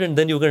charge it and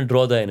then you can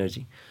draw the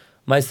energy.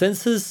 My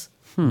sense is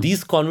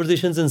these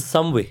conversations in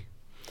some way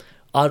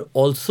are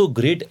also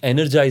great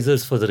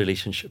energizers for the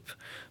relationship,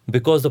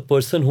 because the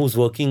person who's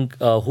working,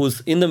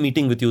 who's in the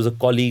meeting with you, is a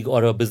colleague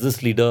or a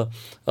business leader,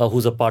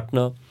 who's a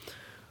partner.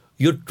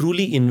 You're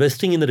truly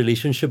investing in the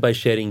relationship by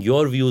sharing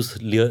your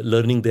views,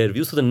 learning their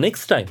views. So the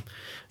next time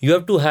you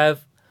have to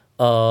have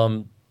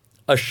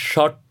a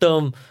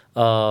short-term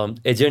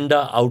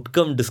agenda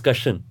outcome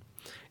discussion,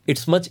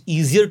 it's much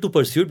easier to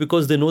pursue it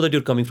because they know that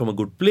you're coming from a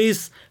good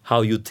place,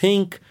 how you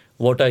think,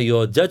 what are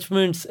your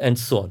judgments, and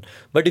so on.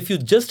 But if you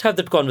just have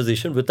that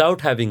conversation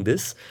without having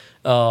this,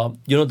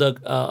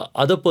 the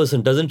other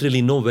person doesn't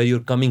really know where you're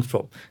coming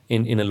from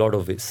in a lot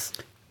of ways.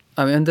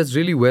 I mean, that's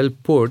really well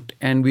put.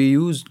 And we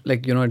used,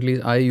 at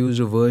least I used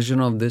a version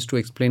of this to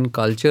explain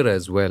culture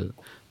as well.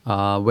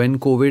 When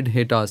COVID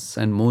hit us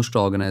and most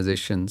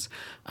organizations,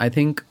 I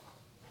think,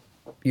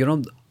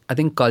 I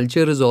think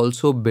culture is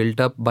also built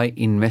up by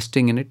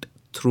investing in it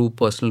through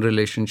personal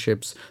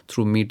relationships,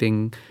 through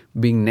meeting,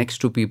 being next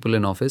to people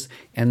in office.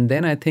 And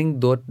then I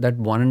think that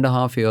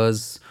 1.5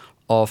 years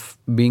of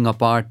being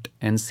apart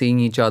and seeing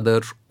each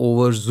other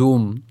over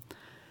Zoom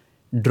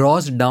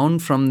draws down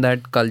from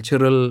that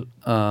cultural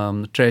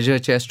treasure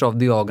chest of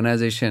the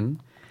organization.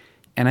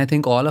 And I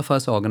think all of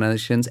us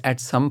organizations at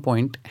some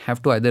point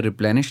have to either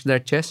replenish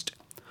that chest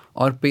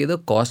or pay the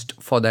cost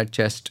for that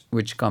chest,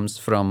 which comes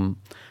from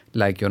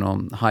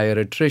higher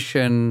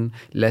attrition,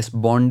 less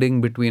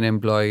bonding between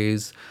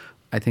employees,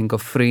 I think a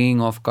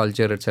fraying of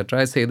culture,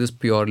 etc. I say this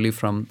purely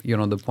from,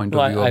 the point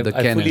of view of the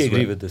Ken I fully as agree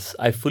well. with this.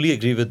 I fully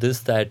agree with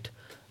this that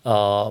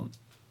a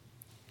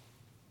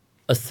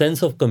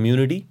sense of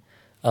community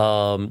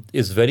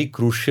is very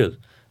crucial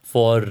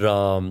for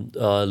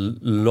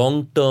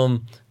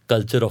long-term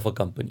culture of a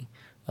company.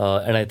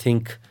 And I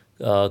think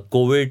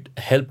COVID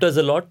helped us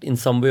a lot in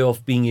some way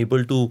of being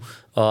able to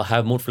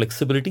have more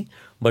flexibility,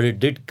 but it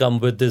did come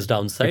with this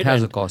downside. It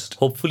has and a cost.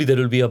 Hopefully there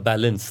will be a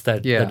balance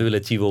that Yeah. we'll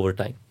achieve over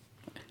time.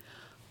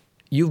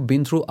 You've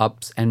been through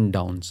ups and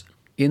downs.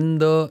 In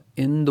the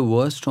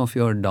worst of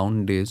your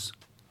down days,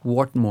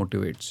 what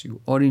motivates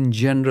you? Or in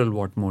general,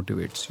 what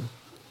motivates you?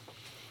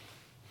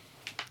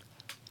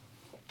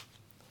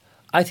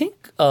 I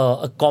think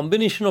a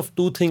combination of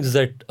two things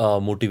that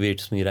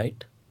motivates me,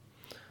 right?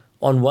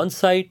 On one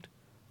side,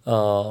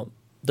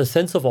 the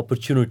sense of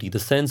opportunity, the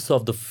sense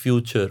of the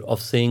future,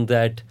 of saying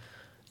that,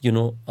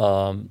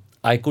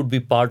 I could be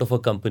part of a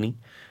company.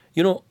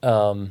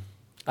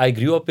 I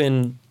grew up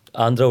in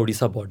Andhra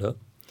Odisha border.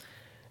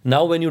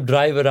 Now, when you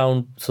drive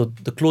around, so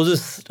the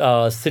closest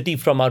city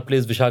from our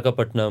place,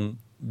 Vishakhapatnam,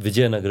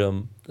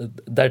 Vijayanagaram,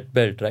 that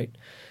belt, right?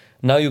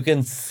 Now you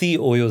can see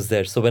OYOs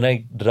there. So when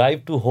I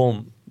drive to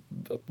home,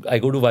 I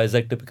go to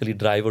Vizag, typically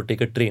drive or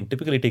take a train.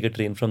 Typically take a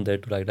train from there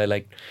to ride. I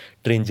like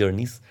train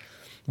journeys.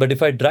 But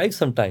if I drive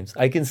sometimes,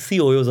 I can see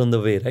OYOs on the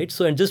way, right?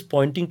 So, and just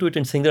pointing to it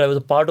and saying that I was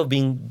a part of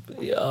being,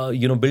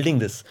 building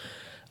this.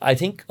 I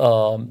think,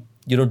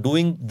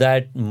 doing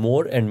that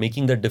more and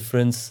making that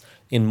difference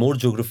in more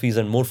geographies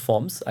and more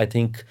forms, I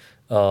think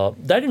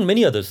that and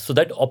many others. So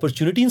that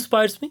opportunity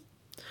inspires me.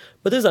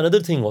 But there's another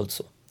thing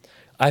also.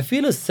 I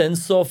feel a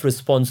sense of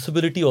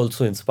responsibility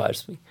also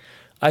inspires me.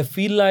 I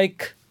feel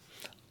like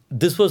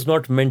this was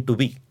not meant to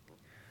be.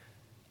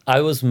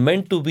 I was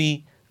meant to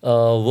be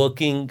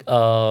working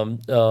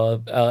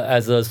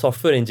as a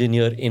software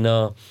engineer in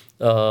a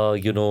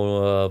IT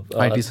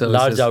large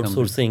services company.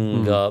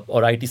 outsourcing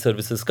or IT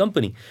services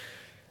company.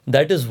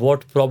 That is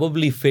what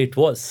probably fate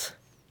was.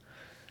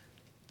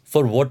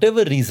 For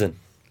whatever reason,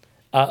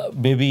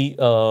 maybe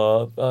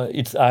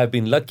it's I have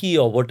been lucky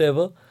or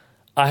whatever,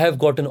 I have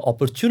got an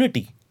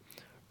opportunity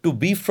to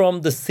be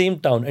from the same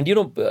town. And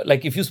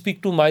like if you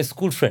speak to my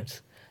school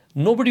friends,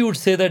 nobody would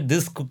say that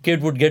this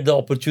kid would get the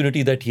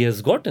opportunity that he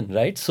has gotten,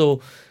 right?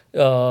 So,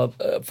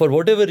 for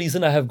whatever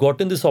reason, I have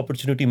gotten this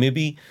opportunity.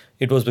 Maybe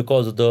it was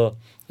because of the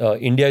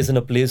India is in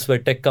a place where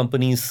tech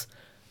companies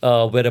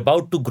were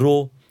about to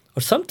grow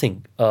or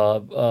something.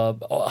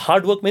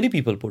 Hard work, many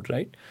people put,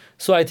 right?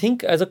 So, I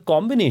think as a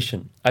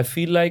combination, I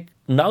feel like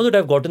now that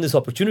I've gotten this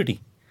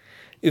opportunity,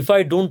 if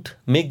I don't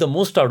make the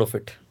most out of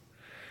it,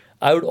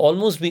 I would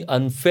almost be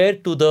unfair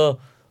to the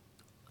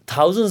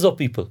thousands of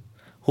people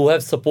who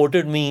have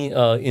supported me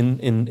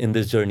in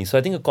this journey. So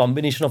I think a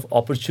combination of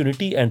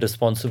opportunity and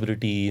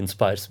responsibility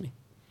inspires me.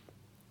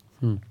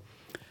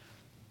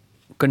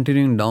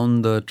 Continuing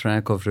down the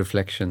track of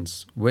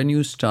reflections, when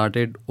you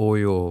started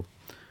OYO,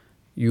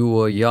 you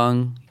were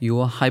young, you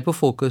were hyper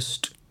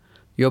focused.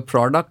 Your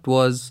product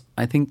was,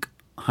 I think,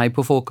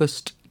 hyper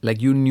focused. Like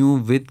you knew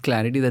with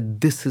clarity that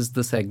this is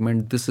the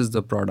segment, this is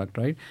the product,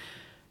 right?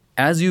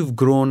 As you've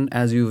grown,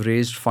 as you've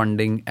raised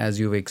funding, as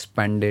you've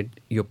expanded,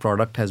 your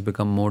product has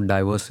become more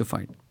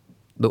diversified.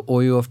 The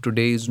OYO of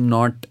today is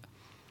not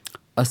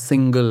a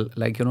single,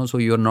 so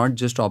you're not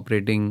just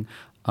operating,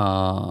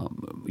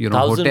 1,000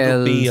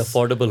 rupee hotels,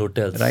 affordable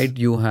hotels. right?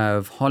 You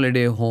have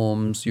holiday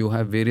homes, you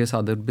have various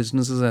other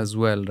businesses as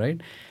well, right?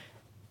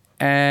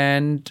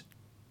 And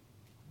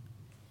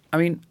I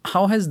mean,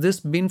 how has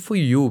this been for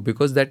you?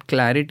 Because that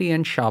clarity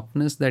and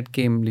sharpness that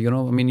came,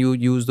 you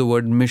use the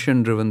word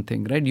mission driven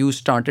thing, right? You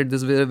started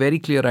this with a very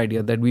clear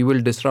idea that we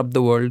will disrupt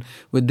the world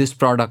with this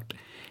product.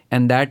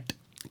 And that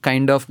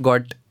kind of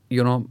got,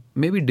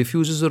 maybe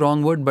diffuse is the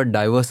wrong word, but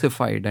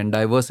diversified and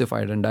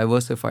diversified and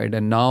diversified.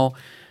 And now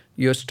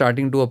you're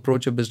starting to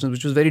approach a business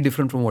which is very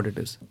different from what it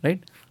is,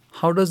 right?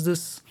 How does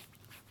this,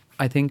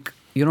 I think,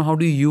 how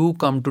do you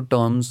come to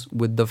terms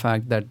with the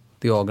fact that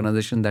the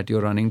organization that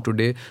you're running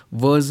today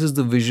versus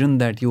the vision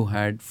that you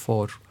had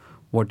for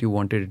what you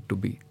wanted it to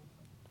be?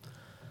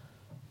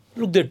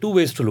 Look, there are two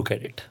ways to look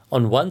at it.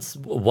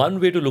 One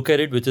way to look at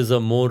it, which is a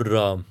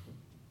more,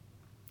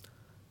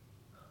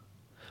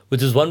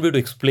 which is one way to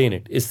explain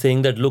it, is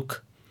saying that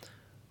look,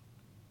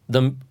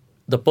 the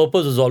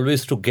purpose is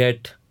always to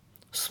get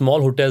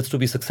small hotels to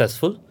be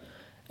successful,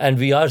 and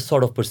we are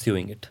sort of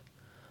pursuing it.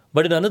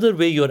 But in another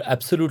way, you're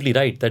absolutely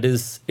right. That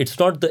is, it's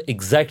not the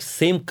exact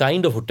same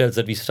kind of hotels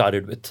that we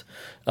started with,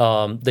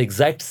 the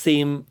exact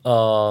same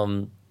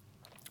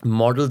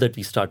model that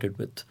we started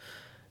with.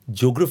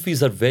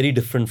 Geographies are very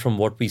different from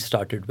what we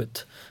started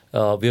with. We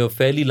have a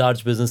fairly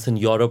large business in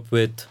Europe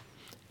with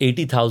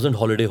 80,000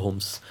 holiday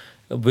homes,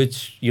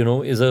 which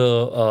is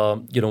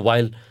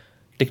while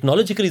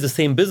technologically it's the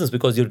same business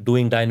because you're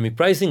doing dynamic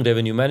pricing,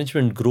 revenue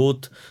management,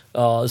 growth.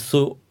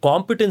 So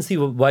competency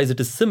wise, it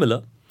is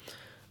similar.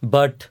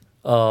 But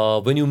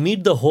when you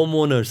meet the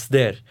homeowners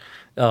there,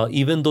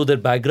 even though their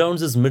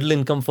backgrounds is middle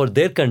income for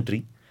their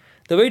country,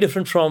 they're very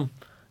different from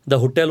the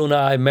hotel owner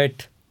I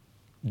met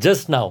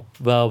just now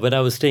when I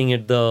was staying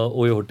at the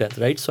OYO hotel,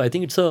 right? So I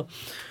think it's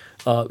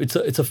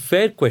a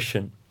fair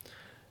question.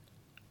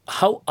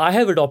 How I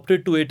have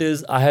adopted to it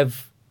is I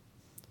have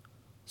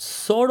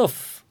sort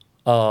of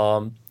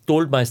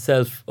told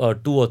myself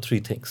two or three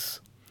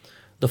things.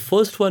 The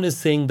first one is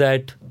saying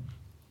that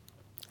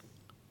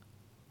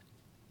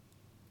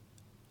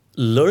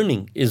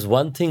learning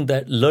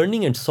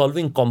and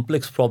solving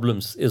complex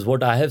problems is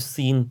what I have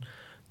seen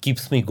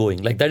keeps me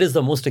going. Like that is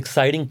the most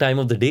exciting time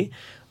of the day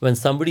when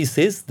somebody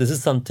says, this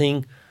is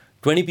something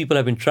 20 people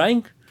have been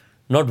trying,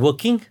 not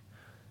working.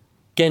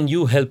 Can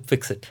you help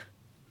fix it?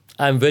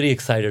 I'm very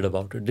excited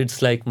about it.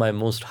 It's like my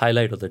most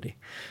highlight of the day.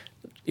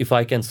 If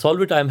I can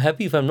solve it, I'm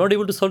happy. If I'm not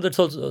able to solve it,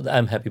 also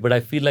I'm happy. But I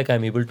feel like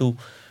I'm able to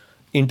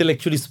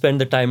intellectually spend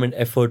the time and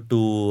effort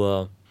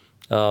to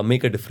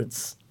make a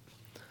difference.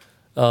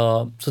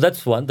 So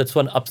that's one. That's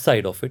one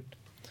upside of it.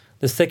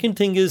 The second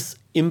thing is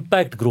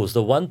impact grows.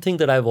 The one thing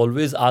that I've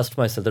always asked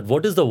myself, that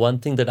what is the one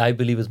thing that I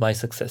believe is my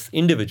success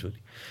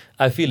individually?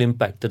 I feel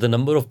impact, that the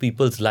number of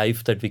people's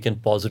life that we can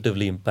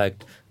positively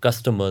impact,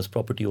 customers,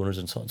 property owners,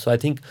 and so on. So I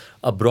think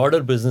a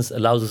broader business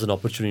allows us an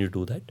opportunity to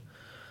do that.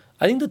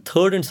 I think the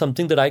third, and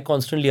something that I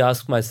constantly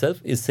ask myself,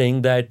 is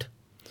saying that,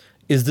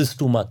 is this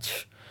too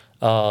much?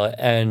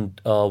 And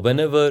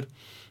whenever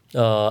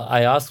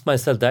I ask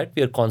myself that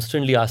we are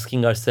constantly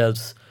asking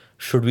ourselves,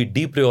 should we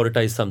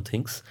deprioritize some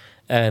things?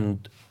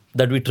 And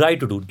that we try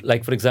to do.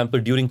 Like, for example,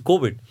 during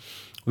COVID,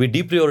 we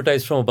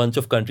deprioritized from a bunch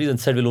of countries and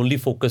said we'll only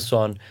focus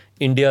on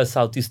India,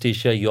 Southeast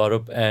Asia,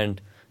 Europe, and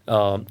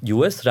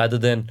US rather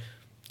than,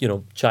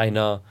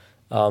 China,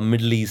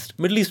 Middle East.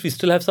 Middle East, we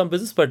still have some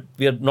business, but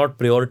we are not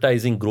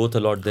prioritizing growth a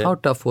lot there. How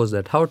tough was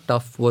that? How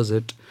tough was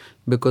it?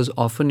 Because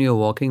often you're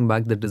walking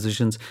back the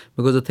decisions.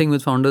 Because the thing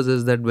with founders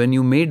is that when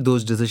you made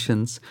those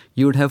decisions,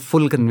 you would have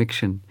full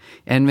conviction.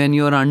 And when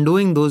you're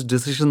undoing those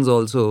decisions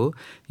also,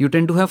 you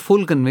tend to have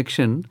full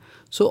conviction.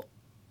 So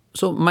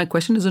my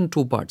question is in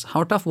two parts.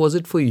 How tough was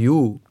it for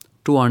you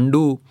to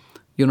undo,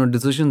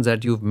 decisions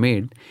that you've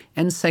made?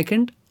 And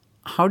second,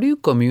 how do you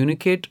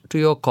communicate to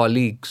your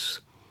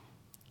colleagues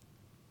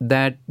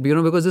that,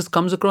 because this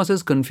comes across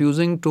as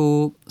confusing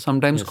to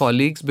sometimes Yes.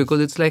 colleagues, because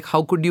it's like,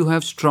 how could you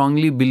have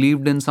strongly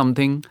believed in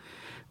something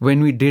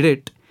when we did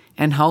it,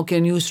 and how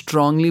can you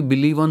strongly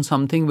believe on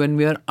something when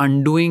we are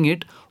undoing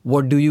it?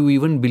 What do you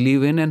even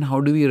believe in, and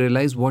how do we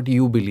realize what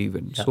you believe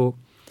in? Yeah. So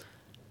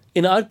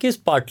In our case,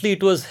 partly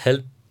it was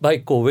helped by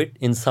COVID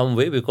in some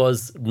way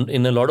because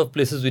in a lot of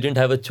places we didn't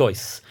have a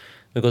choice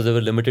because there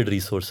were limited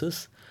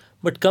resources.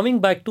 But coming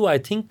back to, I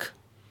think,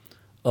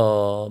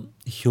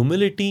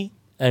 humility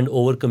and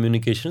over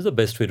communication is the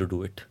best way to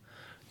do it.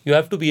 You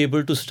have to be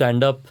able to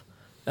stand up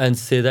and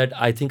say that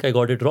I think I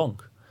got it wrong.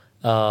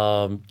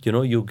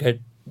 You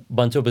get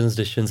bunch of business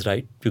decisions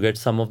right, you get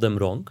some of them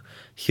wrong.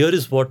 Here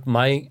is what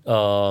my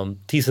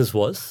thesis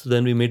was.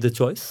 Then we made the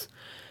choice,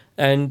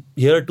 and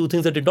here are two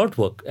things that did not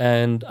work.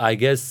 And I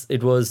guess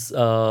it was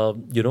a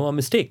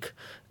mistake.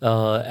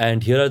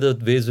 And here are the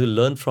ways we'll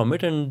learn from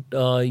it and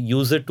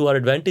use it to our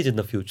advantage in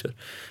the future.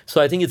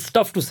 So I think it's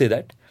tough to say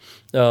that,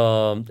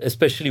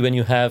 especially when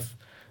you have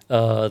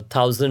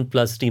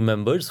 1,000+ team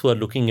members who are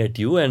looking at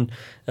you and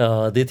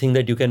they think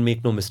that you can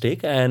make no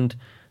mistake. And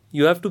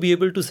you have to be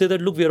able to say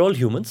that, look, we are all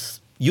humans.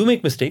 You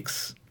make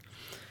mistakes.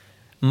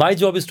 My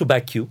job is to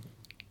back you.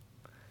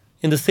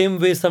 In the same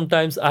way,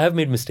 sometimes I have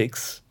made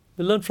mistakes.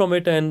 We learn from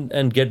it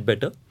and get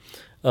better.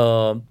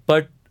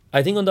 But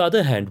I think on the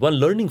other hand, one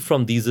learning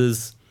from these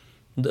is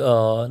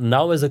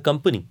now as a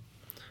company,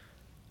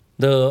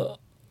 the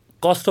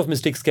cost of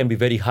mistakes can be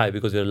very high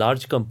because we're a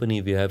large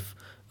company. We have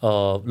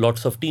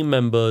lots of team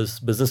members,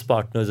 business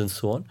partners, and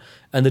so on.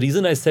 And the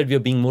reason I said we are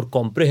being more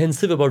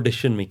comprehensive about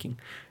decision making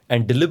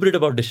and deliberate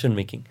about decision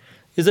making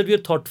is that we are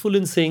thoughtful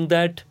in saying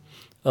that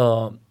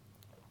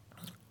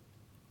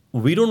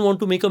we don't want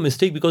to make a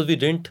mistake because we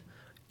didn't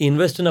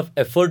invest enough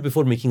effort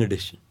before making a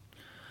decision.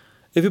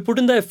 If you put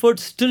in the effort,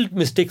 still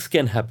mistakes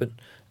can happen,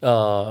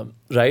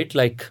 right?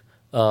 Like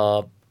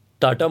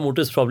Tata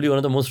Motors, probably one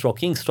of the most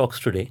rocking stocks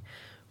today,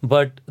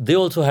 but they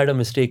also had a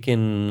mistake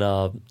in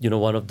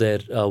one of their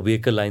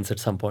vehicle lines at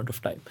some point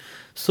of time.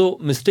 So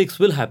mistakes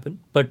will happen,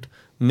 but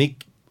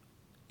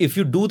if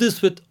you do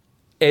this with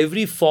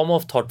every form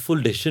of thoughtful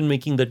decision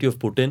making that you have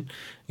put in,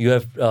 you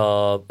have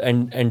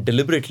and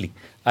deliberately,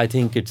 I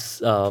think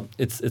it's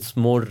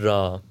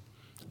more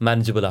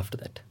manageable after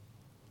that.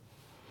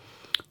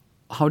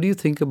 how do you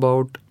think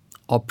about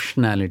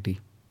optionality,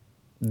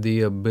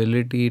 the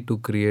ability to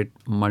create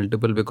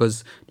multiple?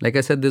 Because like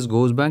I said, this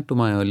goes back to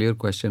my earlier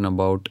question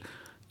about,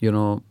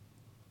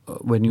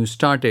 when you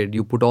started,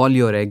 you put all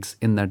your eggs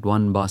in that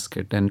one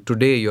basket, and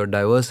today you're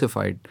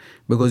diversified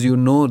because you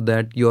know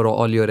that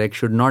all your eggs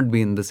should not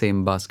be in the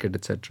same basket,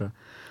 etc.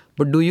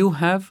 But do you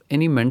have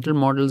any mental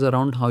models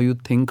around how you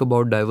think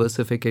about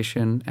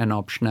diversification and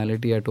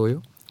optionality at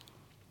OYO?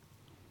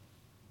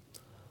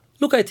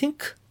 Look, I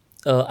think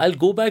I'll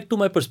go back to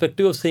my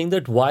perspective of saying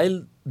that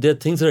while there are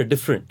things that are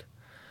different,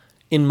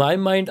 in my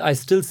mind, I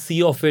still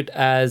see of it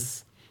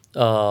as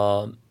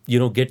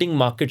getting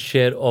market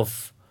share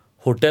of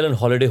hotel and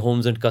holiday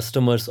homes and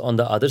customers on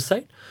the other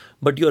side.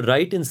 But you're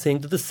right in saying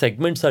that the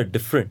segments are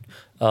different,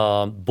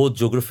 both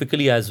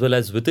geographically as well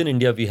as within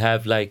India. We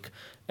have like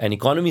an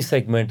economy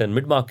segment and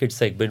mid-market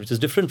segment, which is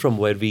different from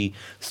where we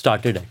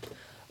started at.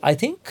 I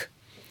think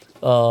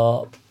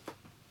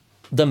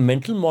the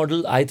mental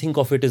model, I think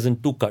of it is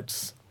in two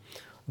cuts.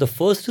 The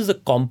first is the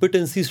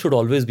competencies should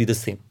always be the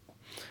same,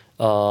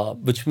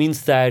 which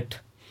means that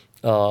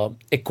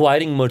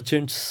acquiring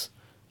merchants,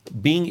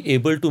 being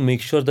able to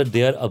make sure that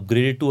they are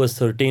upgraded to a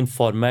certain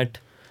format,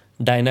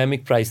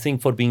 dynamic pricing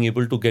for being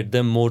able to get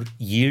them more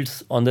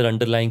yields on their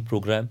underlying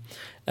program,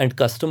 and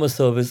customer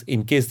service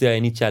in case there are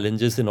any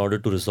challenges in order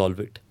to resolve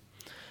it.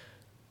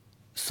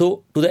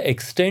 So, to the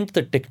extent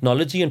the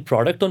technology and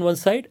product on one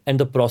side and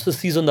the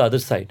processes on the other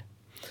side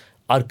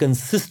are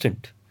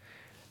consistent,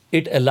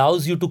 it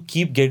allows you to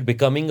keep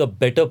becoming a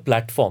better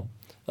platform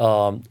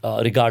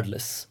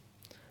regardless.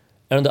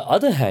 And on the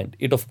other hand,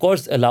 it of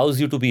course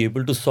allows you to be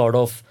able to sort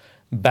of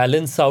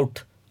balance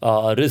out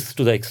risks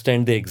to the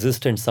extent they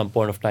exist at some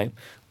point of time.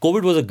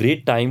 COVID was a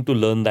great time to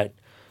learn that.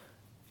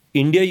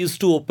 India used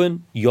to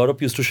open,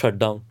 Europe used to shut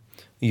down.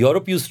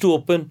 Europe used to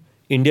open,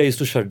 India used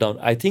to shut down.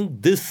 I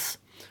think this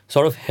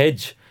sort of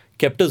hedge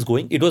kept us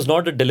going. It was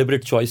not a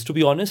deliberate choice, to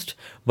be honest,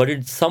 but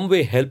it some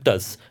way helped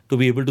us to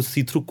be able to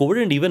see through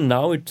COVID. And even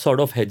now, it sort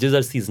of hedges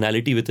our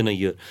seasonality within a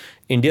year.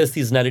 India's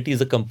seasonality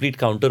is a complete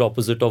counter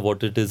opposite of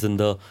what it is in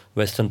the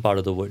western part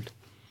of the world.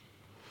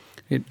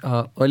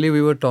 Earlier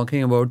we were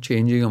talking about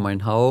changing your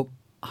mind. How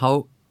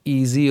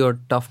easy or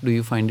tough do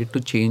you find it to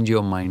change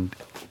your mind?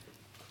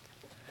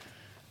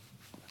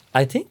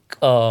 I think,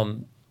 let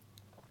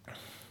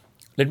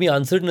me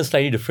answer it in a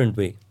slightly different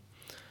way.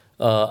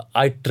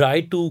 I try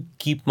to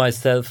keep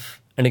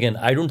myself, and again,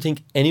 I don't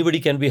think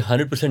anybody can be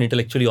 100%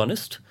 intellectually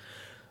honest,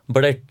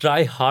 but I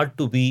try hard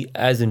to be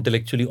as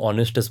intellectually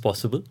honest as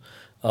possible.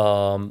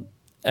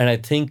 And I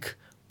think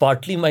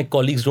partly my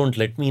colleagues don't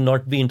let me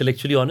not be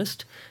intellectually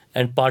honest,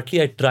 and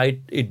partly I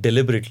tried it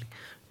deliberately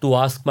to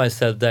ask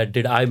myself that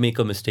did I make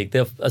a mistake?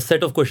 There are a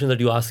set of questions that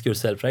you ask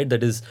yourself, right?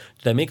 That is,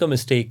 did I make a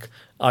mistake?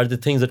 Are there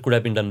things that could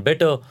have been done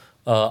better?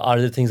 Are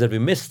there things that we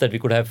missed that we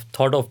could have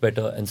thought of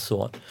better, and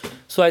so on?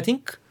 So I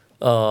think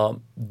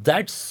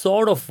that's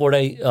sort of what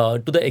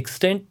to the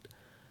extent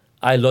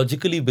I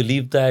logically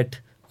believe that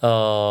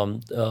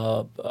it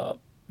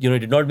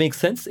did not make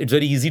sense. It's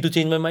very easy to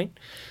change my mind,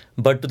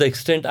 but to the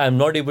extent I'm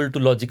not able to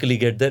logically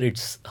get there,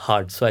 it's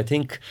hard. So I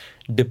think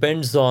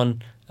depends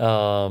on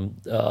how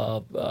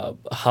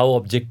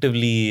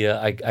objectively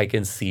I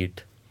can see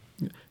it.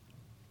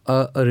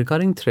 A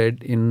recurring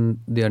thread in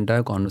the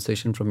entire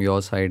conversation from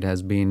your side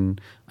has been,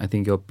 I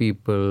think, your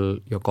people,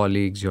 your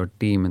colleagues, your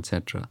team,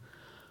 etc.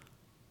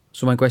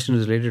 So my question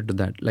is related to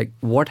that. Like,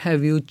 what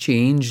have you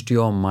changed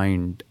your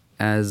mind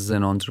as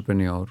an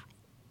entrepreneur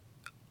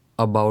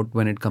about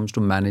when it comes to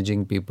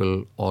managing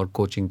people or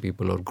coaching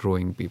people or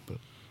growing people?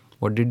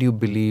 What did you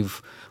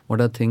believe?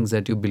 What are things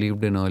that you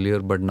believed in earlier,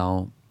 but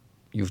now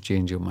you've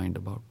changed your mind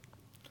about?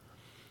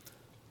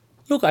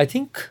 Look, I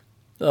think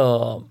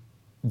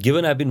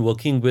given I've been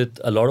working with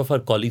a lot of our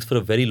colleagues for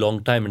a very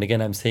long time, and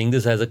again, I'm saying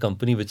this as a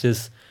company which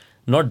is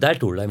not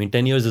that old. I mean,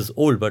 10 years is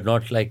old, but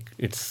not like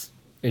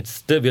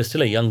we're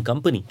still a young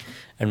company.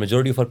 And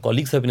majority of our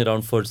colleagues have been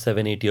around for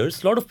 7, 8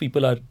 years. A lot of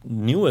people are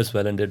new as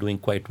well, and they're doing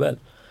quite well.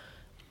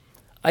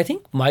 I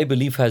think my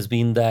belief has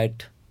been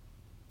that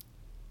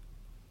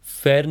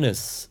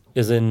fairness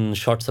is in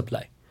short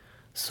supply.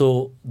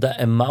 So the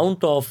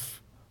amount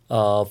of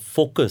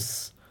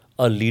focus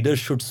a leader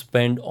should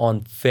spend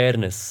on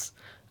fairness,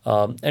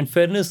 and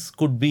fairness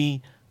could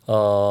be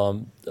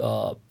time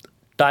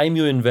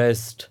you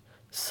invest,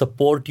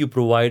 support you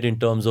provide in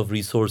terms of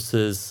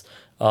resources,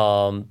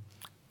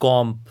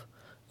 comp,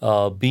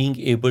 being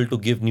able to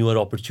give newer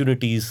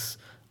opportunities,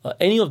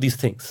 any of these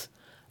things.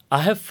 I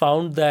have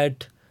found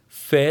that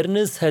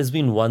fairness has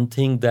been one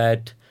thing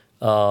that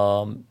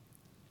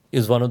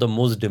is one of the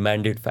most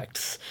demanded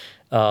facts.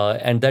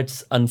 And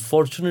that's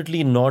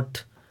unfortunately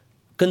not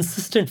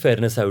consistent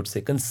fairness, I would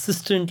say.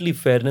 Consistently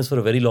fairness for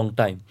a very long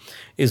time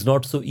is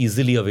not so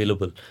easily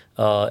available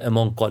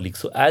among colleagues.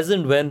 So as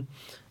and when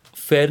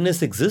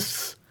fairness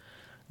exists,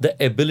 the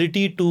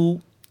ability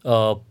to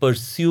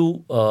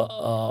pursue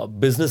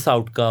business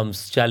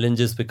outcomes,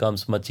 challenges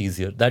becomes much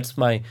easier. That's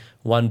my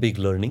one big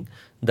learning,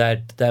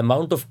 that the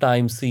amount of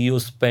time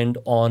CEOs spend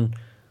on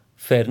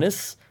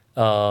fairness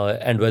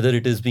and whether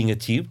it is being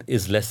achieved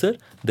is lesser.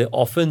 They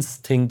often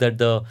think that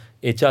the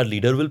HR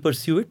leader will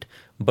pursue it,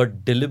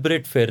 but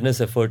deliberate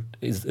fairness effort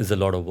is a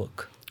lot of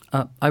work.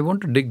 I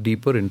want to dig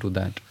deeper into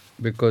that,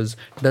 because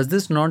does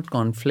this not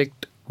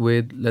conflict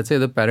with, let's say,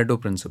 the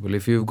Pareto principle?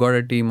 If you've got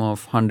a team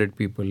of 100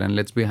 people, and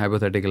let's be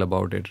hypothetical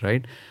about it,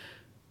 right?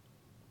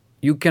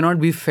 You cannot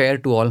be fair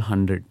to all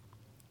 100,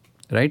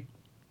 right?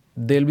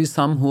 There'll be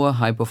some who are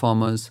high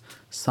performers,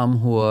 some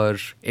who are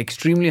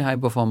extremely high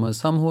performers,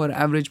 some who are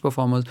average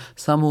performers,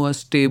 some who are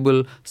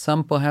stable,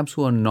 some perhaps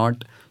who are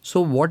not.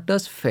 So what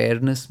does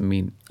fairness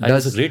mean?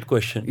 That's a great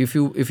question. If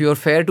you're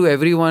fair to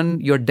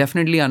everyone, you're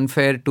definitely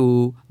unfair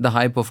to the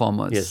high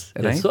performers. Yes.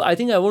 Right? So I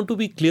think I want to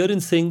be clear in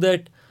saying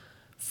that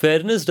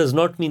fairness does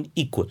not mean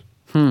equal.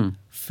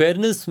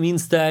 Fairness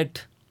means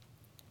that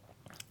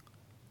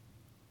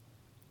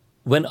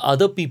when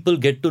other people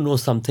get to know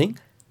something,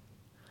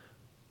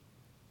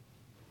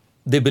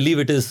 they believe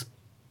it is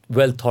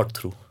well thought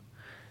through.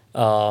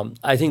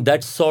 I think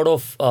that's sort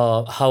of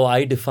how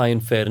I define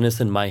fairness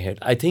in my head.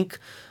 I think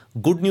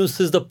good news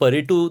is the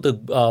Pareto. The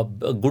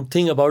good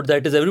thing about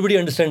that is everybody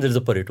understands there is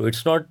a Pareto.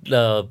 It's not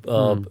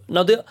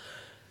now there are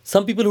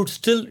some people who would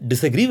still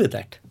disagree with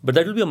that, but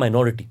that will be a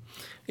minority.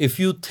 If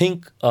you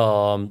think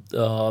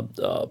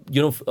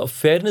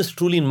fairness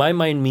truly in my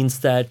mind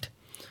means that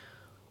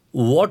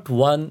what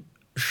one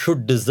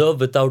should deserve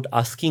without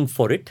asking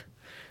for it,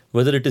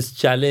 whether it is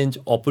challenge,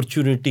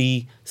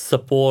 opportunity,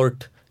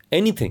 support,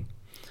 anything,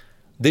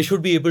 they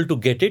should be able to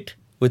get it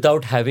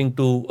without having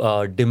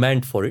to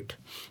demand for it.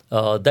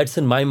 That's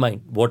in my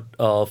mind what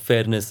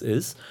fairness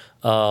is.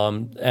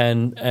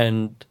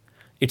 And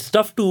it's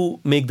tough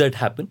to make that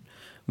happen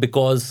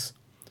because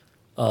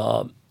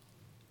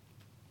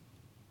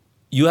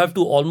you have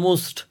to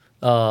almost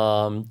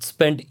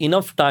spend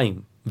enough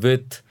time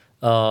with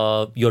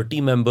your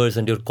team members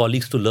and your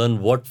colleagues to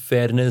learn what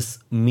fairness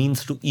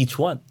means to each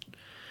one.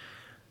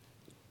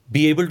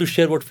 be able to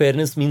share what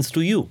fairness means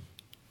to you,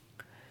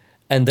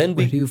 and then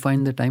Where do be you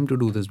find the time to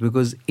do this?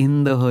 Because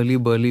in the hurly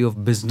burly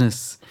of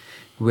business,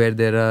 where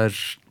there are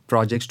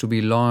projects to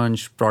be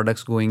launched,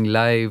 products going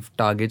live,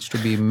 targets to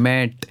be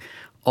met,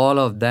 all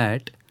of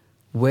that,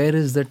 where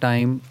is the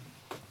time?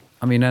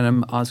 I mean, and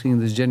I'm asking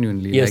this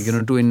genuinely, like,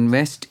 yes. to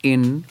invest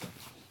in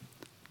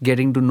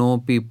getting to know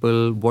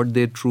people, what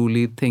they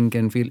truly think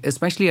and feel,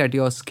 especially at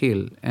your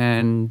scale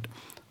and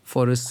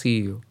for a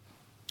CEO.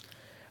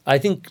 I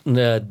think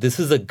this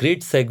is a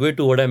great segue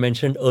to what I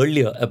mentioned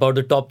earlier about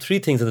the top three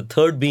things, and the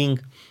third being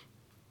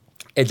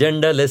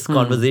agenda less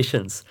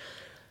conversations.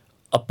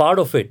 A part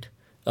of it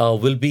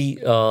will be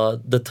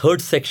the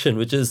third section,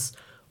 which is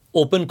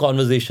open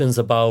conversations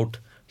about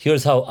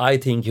here's how I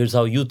think, here's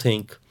how you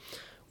think,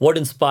 what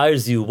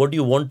inspires you, what do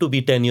you want to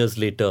be 10 years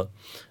later,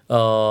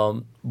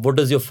 what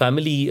does your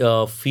family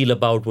feel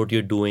about what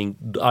you're doing,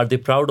 are they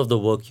proud of the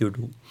work you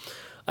do.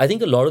 I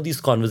think a lot of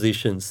these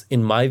conversations,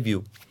 in my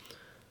view,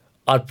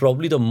 are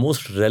probably the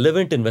most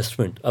relevant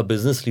investment a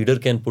business leader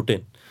can put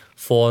in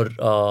for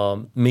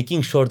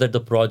making sure that the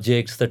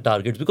projects, the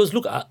targets, because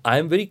look, I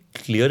am very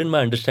clear in my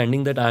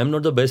understanding that I am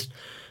not the best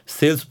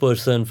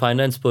salesperson,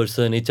 finance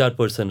person, HR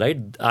person, right?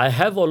 I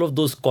have all of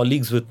those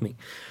colleagues with me.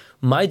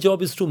 My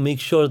job is to make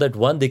sure that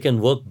one, they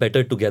can work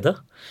better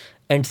together.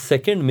 And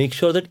second, make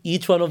sure that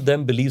each one of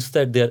them believes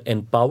that they are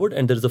empowered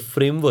and there is a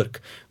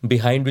framework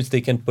behind which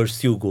they can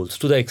pursue goals.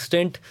 To the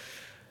extent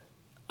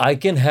I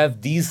can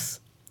have these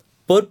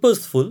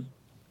purposeful,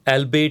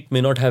 albeit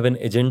may not have an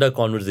agenda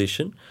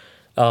conversation,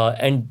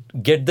 and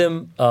get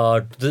them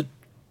to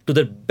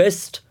the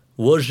best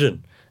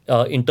version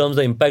in terms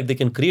of impact they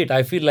can create.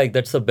 I feel like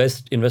that's the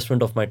best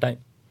investment of my time.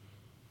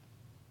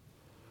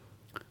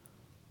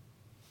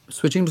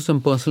 Switching to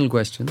some personal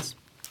questions,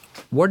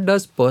 what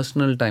does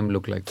personal time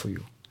look like for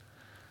you?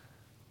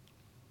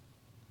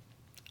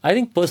 I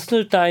think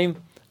personal time,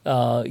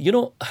 I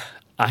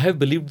have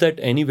believed that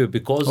anyway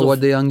because Or of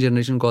what the young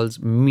generation calls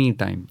me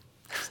time.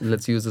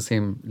 Let's use the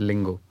same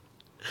lingo.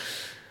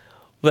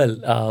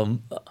 well,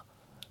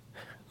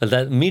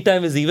 that me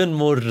time is even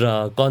more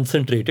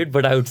concentrated,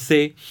 but I would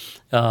say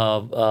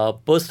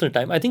personal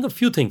time. I think a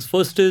few things.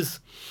 First is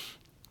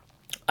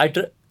I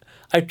try,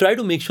 I try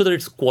to make sure that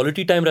it's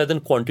quality time rather than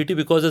quantity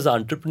because as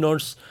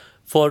entrepreneurs,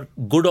 for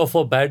good or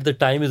for bad, the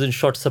time is in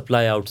short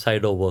supply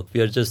outside our work.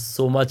 We are just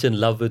so much in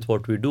love with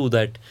what we do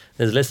that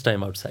there's less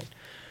time outside.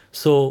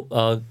 So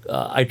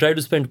I try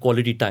to spend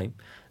quality time.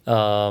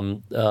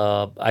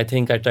 I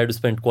think I try to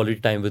spend quality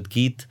time with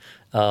Geet.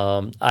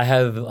 I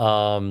have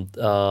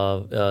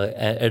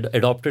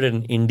adopted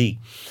an indie,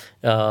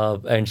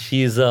 and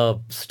she's a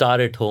star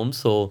at home.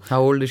 So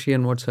How old is she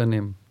and what's her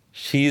name?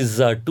 she's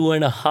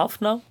 2.5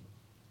 now.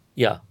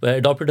 Yeah, I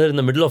adopted her in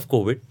the middle of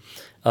COVID.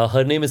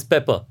 Her name is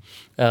Pepper.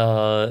 Great.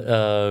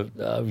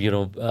 I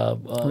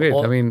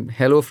mean,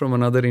 hello from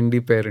another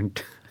indie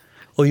parent.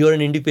 Oh, you're an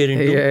indie parent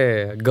Yeah, too?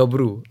 yeah, yeah.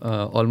 Gabru,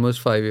 almost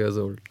 5 years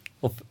old.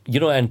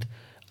 And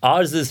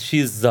ours is she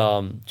has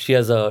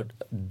a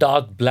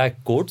dark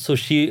black coat, so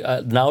she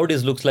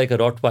nowadays looks like a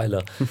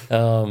Rottweiler.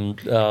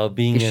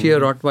 Being Is she a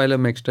Rottweiler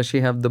mix? Does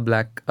she have the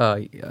black?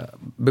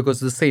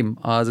 Because the same.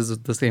 Ours is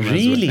the same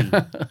really? as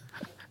well.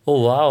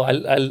 Oh wow!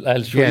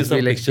 I'll show you Yes, some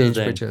we'll pictures exchange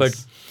then. pictures.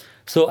 But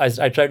so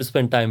I try to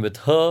spend time with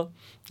her.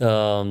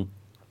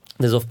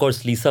 There's of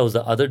course Lisa, who's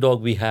the other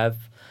dog we have.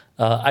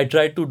 I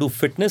tried to do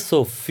fitness.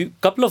 So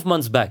couple of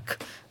months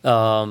back,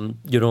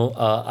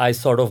 I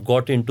sort of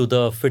got into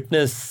the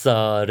fitness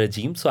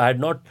regime. So I had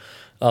not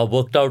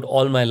worked out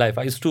all my life.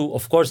 I used to,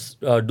 of course,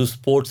 do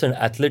sports and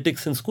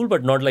athletics in school,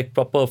 but not like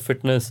proper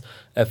fitness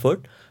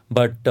effort.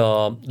 But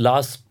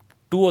last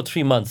 2 or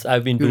 3 months,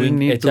 I've been You didn't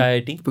doing need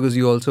HIIT. to because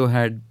you also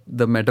had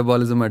the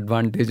metabolism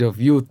advantage of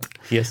youth.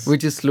 Yes.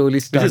 Which is slowly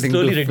Which is starting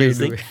slowly to fade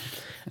reducing. away.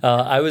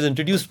 I was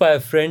introduced by a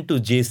friend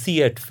to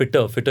JC at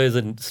Fitter. Fitter is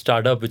a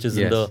startup which is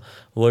in Yes. the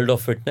world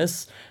of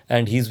fitness,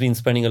 and he's been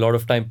spending a lot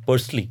of time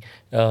personally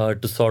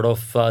to sort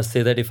of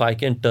say that if I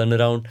can turn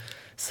around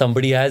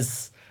somebody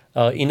as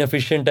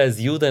inefficient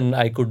as you, then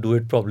I could do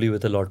it probably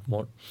with a lot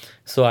more.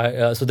 So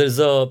there's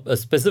a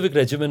specific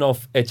regimen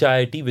of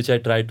HIIT which I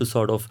try to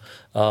sort of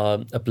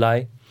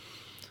apply.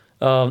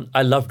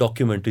 I love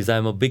documentaries.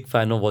 I'm a big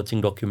fan of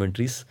watching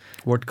documentaries.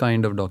 What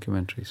kind of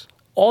documentaries?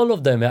 All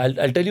of them.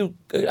 I'll tell you.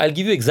 I'll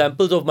give you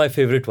examples of my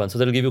favorite ones, so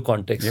that'll give you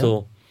context. Yeah.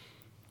 So,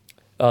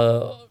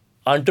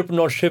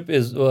 entrepreneurship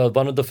is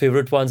one of the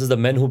favorite ones. Is The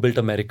Men Who Built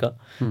America.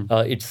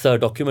 It's a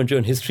documentary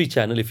on History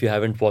Channel. If you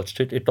haven't watched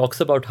it, it talks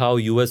about how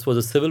US was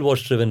a Civil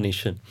War-driven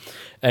nation,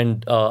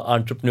 and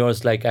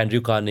entrepreneurs like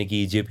Andrew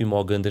Carnegie, J.P.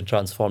 Morgan, they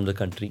transformed the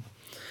country.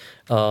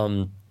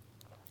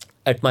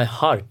 At my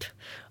heart,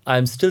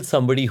 I'm still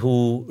somebody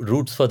who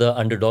roots for the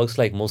underdogs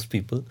like most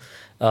people.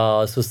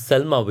 So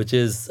Selma, which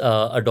is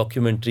a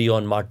documentary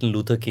on Martin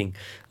Luther King,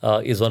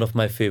 is one of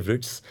my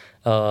favorites.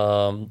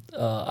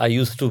 I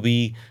used to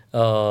be,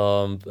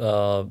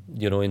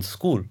 in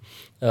school.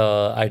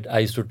 I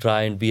used to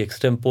try and be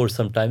extempore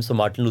sometimes. So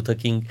Martin Luther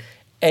King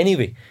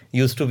anyway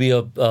used to be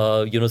a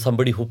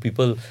somebody who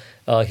people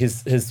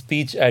his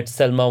speech at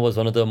Selma was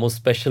one of the most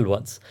special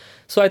ones.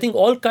 So I think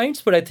all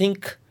kinds, but I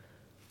think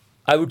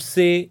I would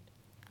say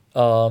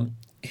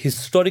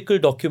historical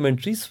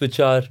documentaries which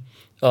are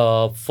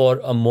for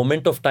a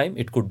moment of time.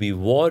 It could be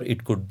war,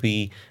 it could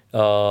be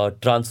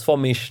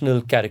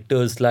transformational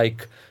characters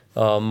like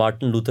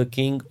Martin Luther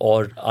King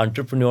or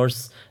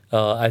entrepreneurs.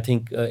 I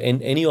think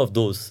in any of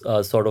those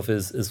sort of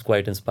is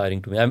quite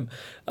inspiring to me.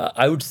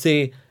 I would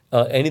say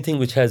anything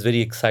which has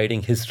very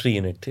exciting history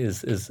in it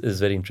is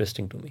very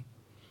interesting to me.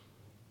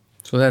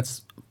 So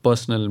that's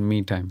personal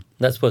me time.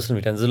 That's personal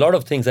me time. There's a lot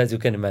of things, as you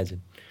can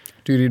imagine.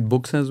 Do you read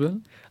books as well?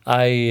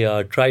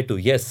 I try to.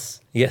 Yes.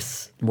 I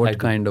What do.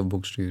 kind of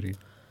books do you read?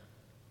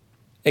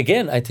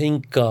 Again, I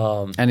think.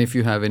 And if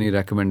you have any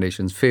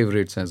recommendations,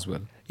 favorites as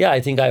well. Yeah, I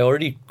think I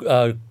already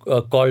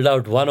called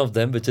out one of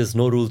them, which is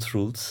No Rules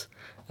Rules.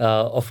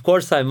 Of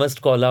course, I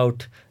must call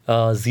out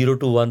 0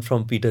 to 1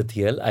 from Peter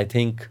Thiel. I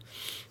think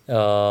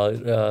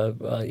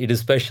it is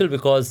special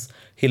because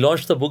he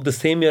launched the book the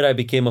same year I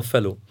became a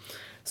fellow.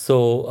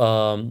 So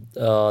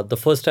the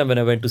first time when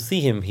I went to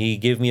see him, he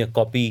gave me a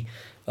copy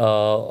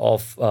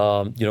with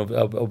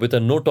a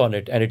note on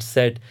it, and it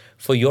said,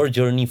 "For your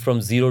journey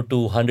from 0 to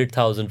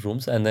 100,000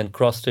 rooms," and then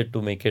crossed it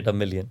to make it 1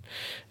 million,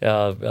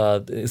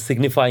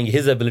 signifying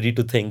his ability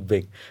to think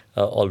big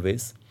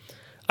always.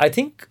 I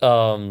think.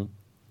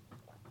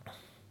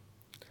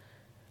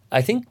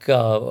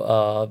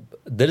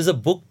 There is a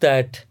book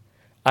that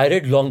I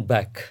read long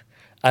back.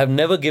 I've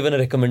never given a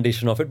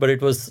recommendation of it, but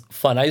it was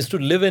fun. I used to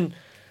live in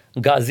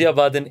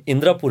Ghaziabad in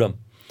Indrapuram,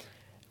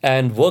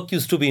 and work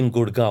used to be in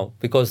Gurgaon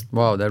because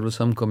Wow, that was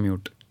some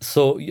commute.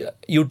 so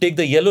you take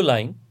the yellow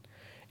line,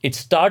 it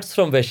starts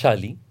from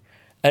Vaishali,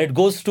 and it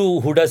goes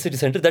to Huda city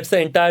center. That's the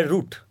entire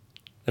route,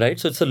 right?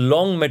 So it's a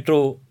long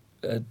metro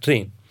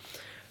train.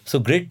 So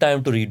great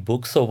time to read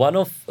books. So one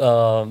of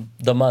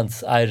the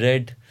months I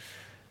read,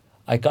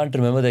 I can't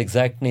remember the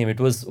exact name. It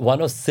was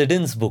one of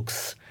Sidin's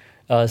books,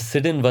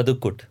 Sidin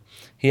Vadukut.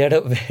 He had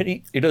a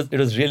very, it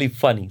was really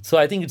funny. So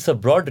I think it's a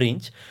broad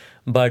range,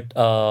 but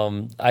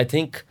I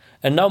think,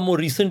 and now more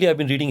recently I've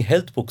been reading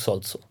health books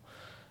also.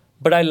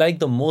 But I like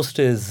the most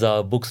is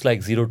books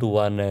like 0 to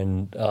 1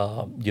 and,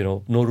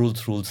 No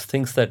Rules Rules,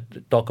 things that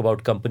talk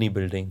about company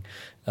building,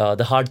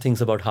 the hard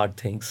things about hard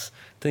things.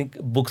 I think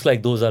books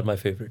like those are my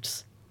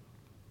favorites.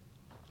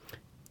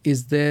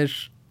 Is there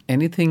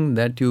anything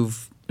that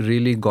you've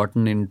really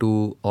gotten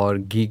into or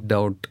geeked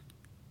out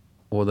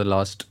over the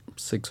last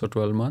 6 or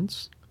 12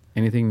 months?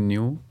 Anything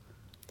new?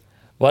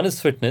 One is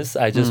fitness.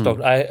 I just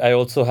talked. I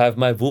also have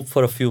my Whoop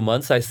for a few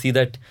months. I see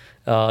that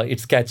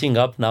it's catching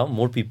up now.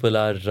 More people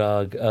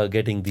are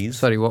getting these.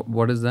 Sorry,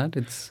 what is that?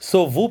 It's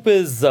So Whoop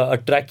is a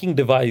tracking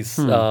device,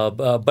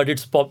 but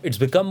it's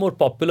become more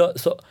popular.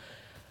 So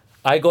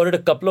I got it a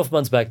couple of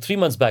months back, 3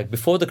 months back,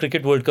 before the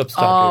Cricket World Cup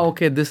started.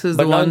 okay. This is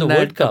But the now in one the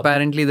World that Cup-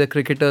 apparently the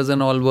cricketers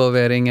and all were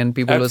wearing, and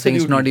people were saying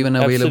it's not Absolutely, even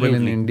available in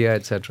absolutely. India,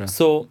 etc.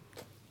 So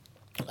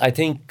I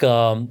think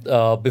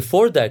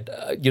before that,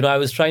 I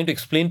was trying to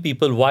explain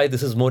people why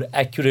this is more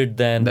accurate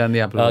than Than the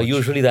Apple Watch.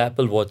 usually the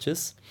Apple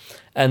Watches.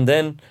 And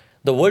then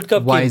the World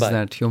Cup Why came is by.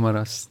 that? Humor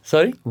us.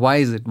 Sorry? Why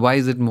is it? Why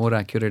is it more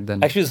accurate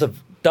than? Actually, it's a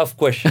tough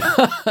question.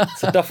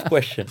 It's a tough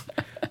question.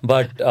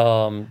 But,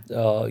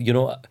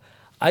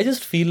 I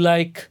just feel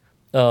like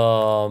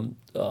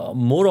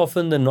more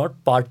often than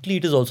not, partly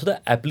it is also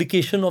the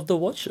application of the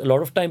watch. A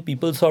lot of time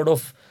people sort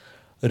of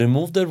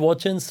remove their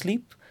watch and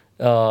sleep.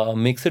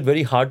 Makes it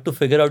very hard to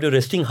figure out your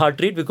resting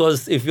heart rate,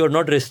 because if you're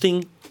not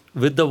resting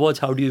with the watch,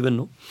 how do you even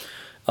know?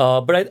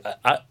 But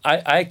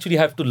I actually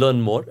have to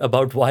learn more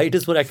about why it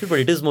is more accurate. But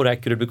it is more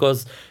accurate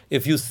because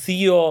if you see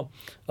your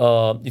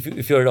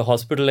if you're at a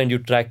hospital and you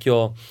track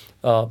your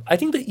I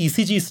think the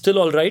ECG is still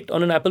all right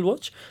on an Apple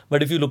Watch.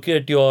 But if you look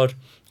at your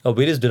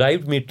various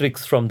derived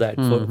matrix from that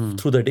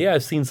through the day,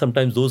 I've seen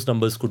sometimes those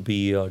numbers could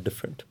be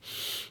different.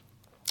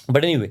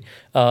 But anyway,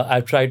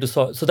 I've tried to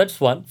solve. So that's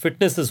one.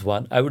 Fitness is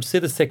one. I would say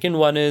the second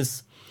one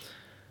is.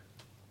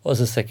 What's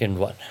the second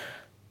one?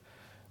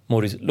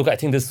 Look, I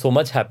think there's so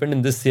much happened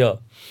in this year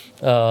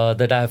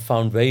that I have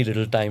found very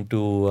little time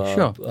to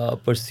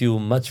pursue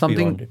much beyond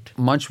Something it.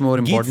 much more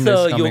important Geet's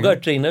is a coming. yoga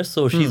trainer,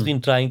 so she's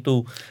been trying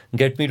to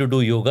get me to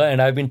do yoga,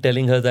 and I've been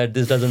telling her that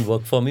this doesn't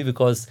work for me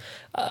because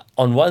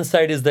on one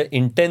side is the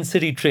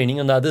intensity training,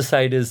 on the other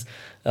side is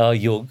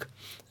yoga.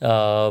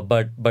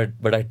 But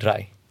I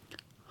try.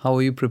 How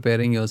are you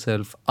preparing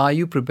yourself? Are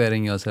you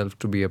preparing yourself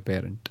to be a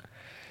parent?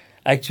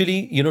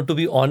 Actually, to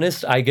be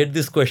honest, I get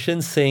this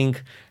question saying,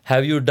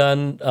 have you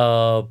done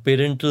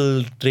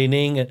parental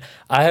training?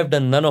 I have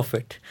done none of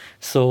it.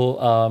 So,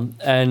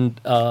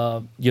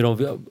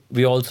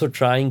 we're also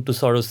trying to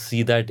sort of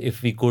see that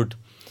if we could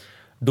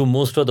do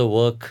most of the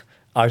work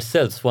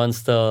ourselves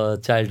once the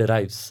child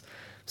arrives.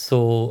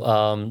 So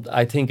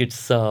I think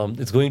it's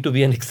going to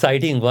be an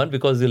exciting one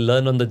because you'll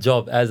learn on the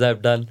job, as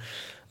I've done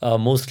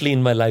mostly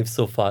in my life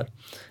so far.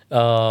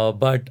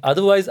 But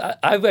otherwise,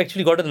 I've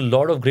actually gotten a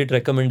lot of great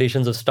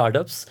recommendations of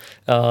startups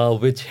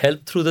which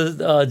help through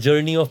the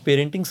journey of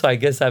parenting. So I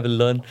guess I will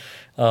learn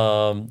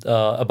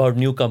about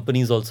new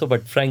companies also.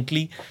 But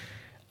frankly,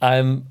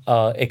 I'm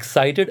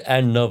excited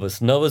and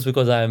nervous. Nervous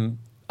because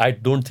I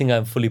don't think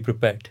I'm fully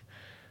prepared.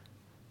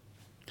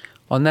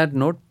 On that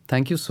note,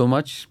 thank you so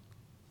much.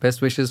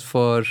 Best wishes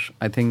for,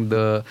 I think,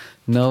 the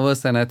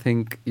nervous and I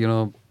think,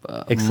 much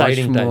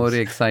Exciting more times.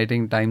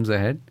 exciting times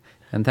ahead.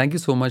 And thank you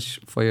so much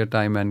for your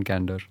time and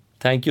candor.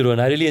 Thank you, Rohan.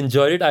 I really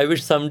enjoyed it. I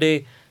wish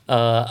someday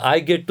I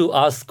get to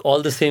ask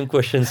all the same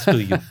questions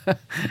to you.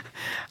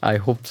 I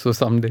hope so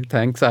someday.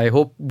 Thanks. I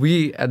hope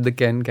we at the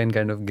Ken can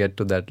kind of get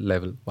to that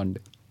level one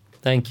day.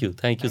 Thank you.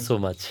 Thank you so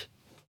much.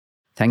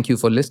 Thank you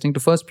for listening to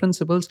First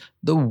Principles,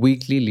 the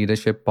weekly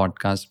leadership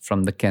podcast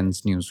from the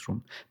Ken's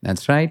newsroom.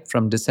 That's right,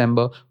 from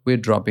December, we're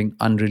dropping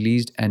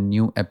unreleased and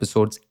new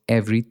episodes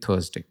every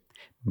Thursday.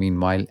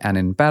 Meanwhile, and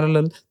in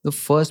parallel, the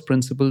First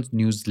Principles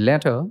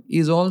newsletter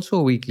is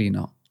also weekly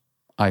now.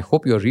 I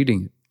hope you're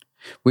reading it.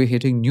 We're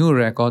hitting new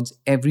records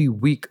every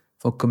week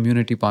for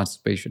community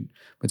participation,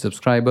 with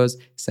subscribers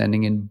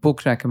sending in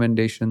book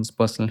recommendations,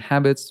 personal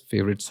habits,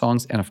 favorite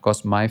songs, and of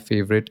course, my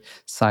favorite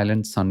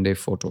silent Sunday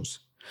photos.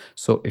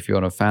 So, if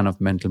you're a fan of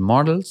mental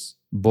models,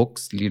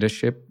 books,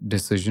 leadership,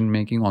 decision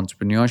making,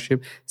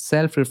 entrepreneurship,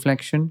 self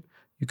reflection,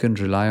 you can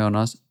rely on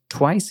us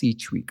twice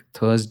each week,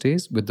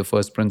 Thursdays with the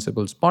First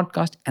Principles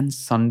podcast and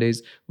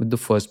Sundays with the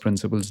First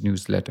Principles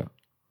newsletter.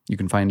 You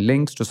can find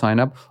links to sign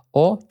up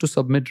or to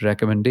submit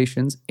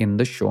recommendations in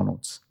the show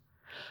notes.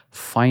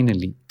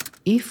 Finally,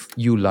 if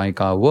you like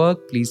our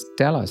work, please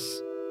tell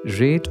us.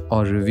 Rate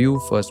or review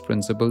First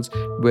Principles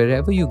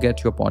wherever you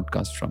get your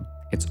podcast from.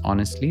 It's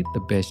honestly the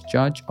best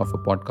judge of a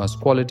podcast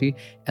quality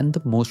and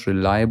the most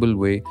reliable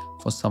way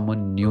for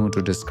someone new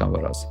to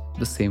discover us,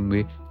 the same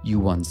way you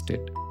once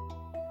did.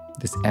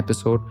 This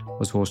episode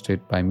was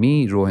hosted by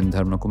me, Rohan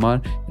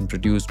Dharmakumar, and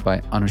produced by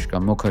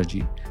Anushka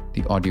Mukherjee.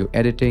 The audio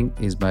editing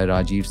is by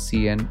Rajiv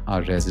CN,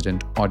 our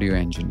resident audio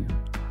engineer.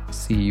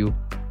 See you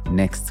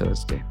next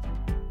Thursday.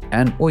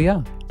 And oh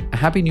yeah, a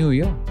Happy New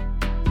Year!